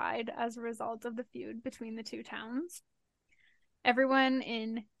someone died as a result of the feud between the two towns. Everyone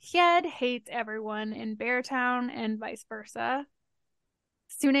in Hyed hates everyone in Beartown and vice versa.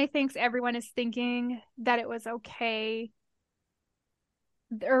 Sune thinks everyone is thinking that it was okay,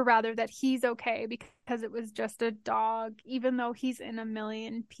 or rather that he's okay because it was just a dog, even though he's in a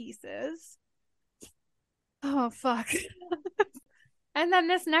million pieces. Oh, fuck. And then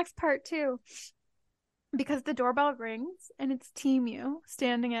this next part too, because the doorbell rings and it's Temu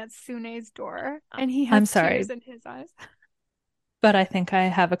standing at Sune's door and he has tears in his eyes. But I think I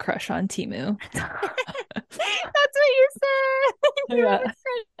have a crush on Temu. That's what you said. You have a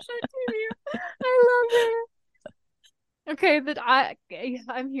crush on Temu. I love it. Okay,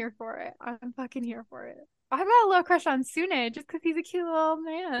 I'm here for it. I'm fucking here for it. I've got a little crush on Sune just because he's a cute little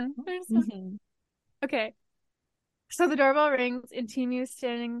man. Okay. So the doorbell rings and Timu's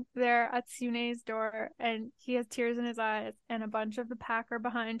standing there at Sune's door and he has tears in his eyes and a bunch of the pack are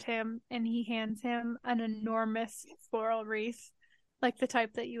behind him and he hands him an enormous floral wreath, like the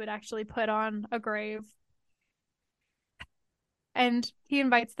type that you would actually put on a grave. And he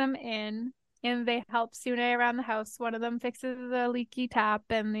invites them in and they help Sune around the house. One of them fixes the leaky tap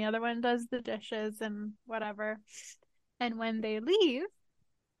and the other one does the dishes and whatever. And when they leave,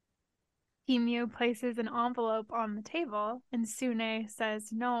 Temu places an envelope on the table and Sune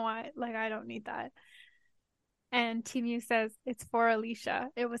says, no, I don't need that. And Temu says, it's for Alicia.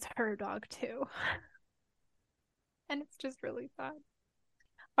 It was her dog too. And it's just really sad.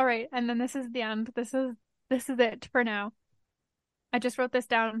 All right, and then this is the end. This is it for now. I just wrote this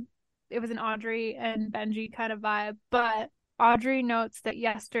down. It was an Audrey and Benji kind of vibe, but Audrey notes that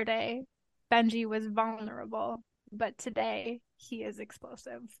yesterday Benji was vulnerable, but today he is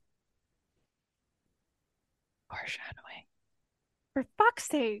explosive. Foreshadowing. For fuck's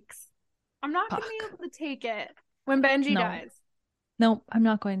sakes. I'm not going to be able to take it when Benji dies. No, I'm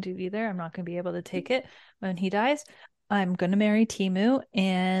not going to either. I'm not going to be able to take it when he dies. I'm going to marry Temu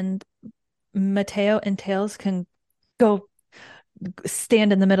and Mateo and Tails can go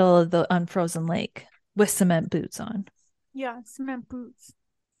stand in the middle of the unfrozen lake with cement boots on. Yeah, cement boots.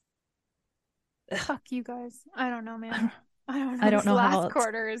 Fuck you guys. I don't know, man. I don't know how last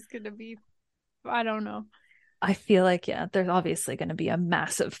quarter is going to be. I don't know. I feel like, there's obviously going to be a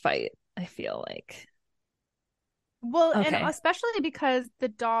massive fight. I feel like. Well, okay. And especially because the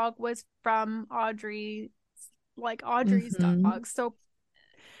dog was from Audrey's dog. So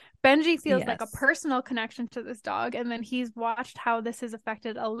Benji feels like a personal connection to this dog. And then he's watched how this has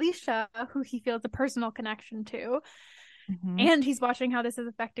affected Alicia, who he feels a personal connection to. Mm-hmm. And he's watching how this is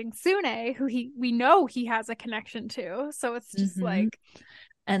affecting Sune, who we know he has a connection to. So it's just like.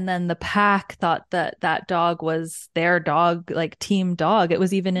 And then the pack thought that dog was their dog, like team dog. It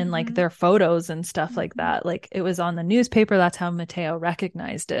was even in like their photos and stuff like that. Like it was on the newspaper. That's how Mateo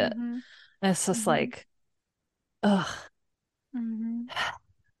recognized it. And it's just like, ugh.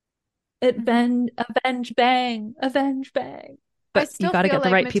 Avenge bang. But you got to get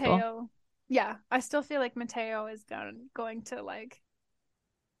the right people. Yeah, I still feel like Mateo is going to like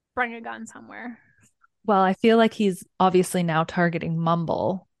bring a gun somewhere. Well, I feel like he's obviously now targeting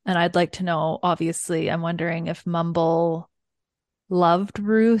Mumble. And I'd like to know, obviously, I'm wondering if Mumble loved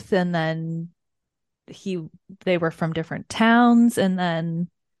Ruth and then they were from different towns and then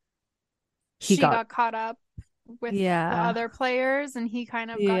she got caught up with the other players and he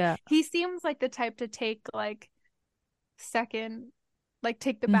kind of he seems like the type to take like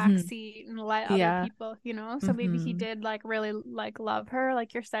take the back seat and let other people, so maybe he did like really like love her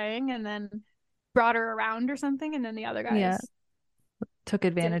like you're saying and then brought her around or something and then the other guys took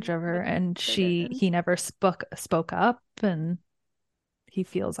advantage of her and he never spoke up and he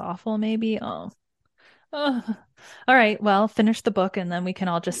feels awful maybe. All right, well, finish the book and then we can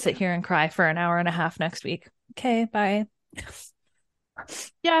all just sit here and cry for an hour and a half next week. Okay, bye.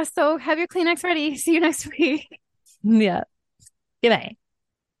 Yeah, so have your Kleenex ready. See you next week. Yeah. Goodbye.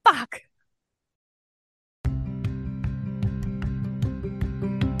 Fuck.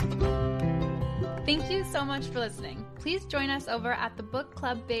 Thank you so much for listening. Please join us over at the Book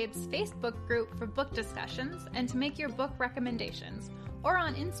Club Babes Facebook group for book discussions and to make your book recommendations, or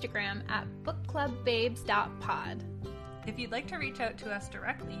on Instagram at bookclubbabes.pod. If you'd like to reach out to us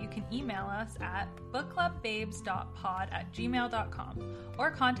directly, you can email us at bookclubbabes.pod@gmail.com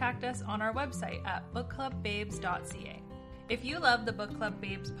or contact us on our website at bookclubbabes.ca. If you love the Book Club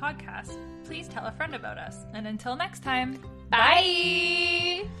Babes podcast, please tell a friend about us. And until next time,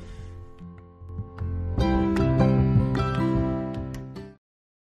 bye!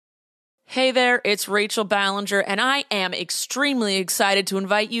 Hey there, it's Rachel Ballinger, and I am extremely excited to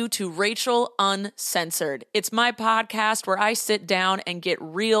invite you to Rachel Uncensored. It's my podcast where I sit down and get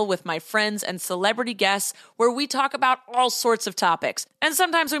real with my friends and celebrity guests, where we talk about all sorts of topics. And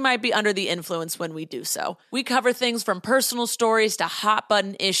sometimes we might be under the influence when we do so. We cover things from personal stories to hot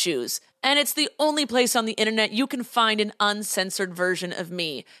button issues. And it's the only place on the internet you can find an uncensored version of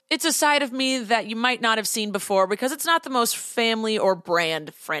me. It's a side of me that you might not have seen before because it's not the most family or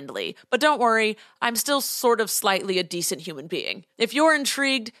brand friendly. But don't worry, I'm still sort of slightly a decent human being. If you're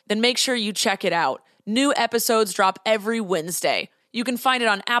intrigued, then make sure you check it out. New episodes drop every Wednesday. You can find it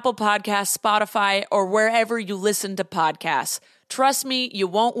on Apple Podcasts, Spotify, or wherever you listen to podcasts. Trust me, you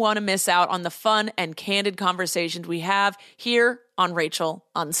won't want to miss out on the fun and candid conversations we have here on Rachel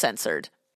Uncensored.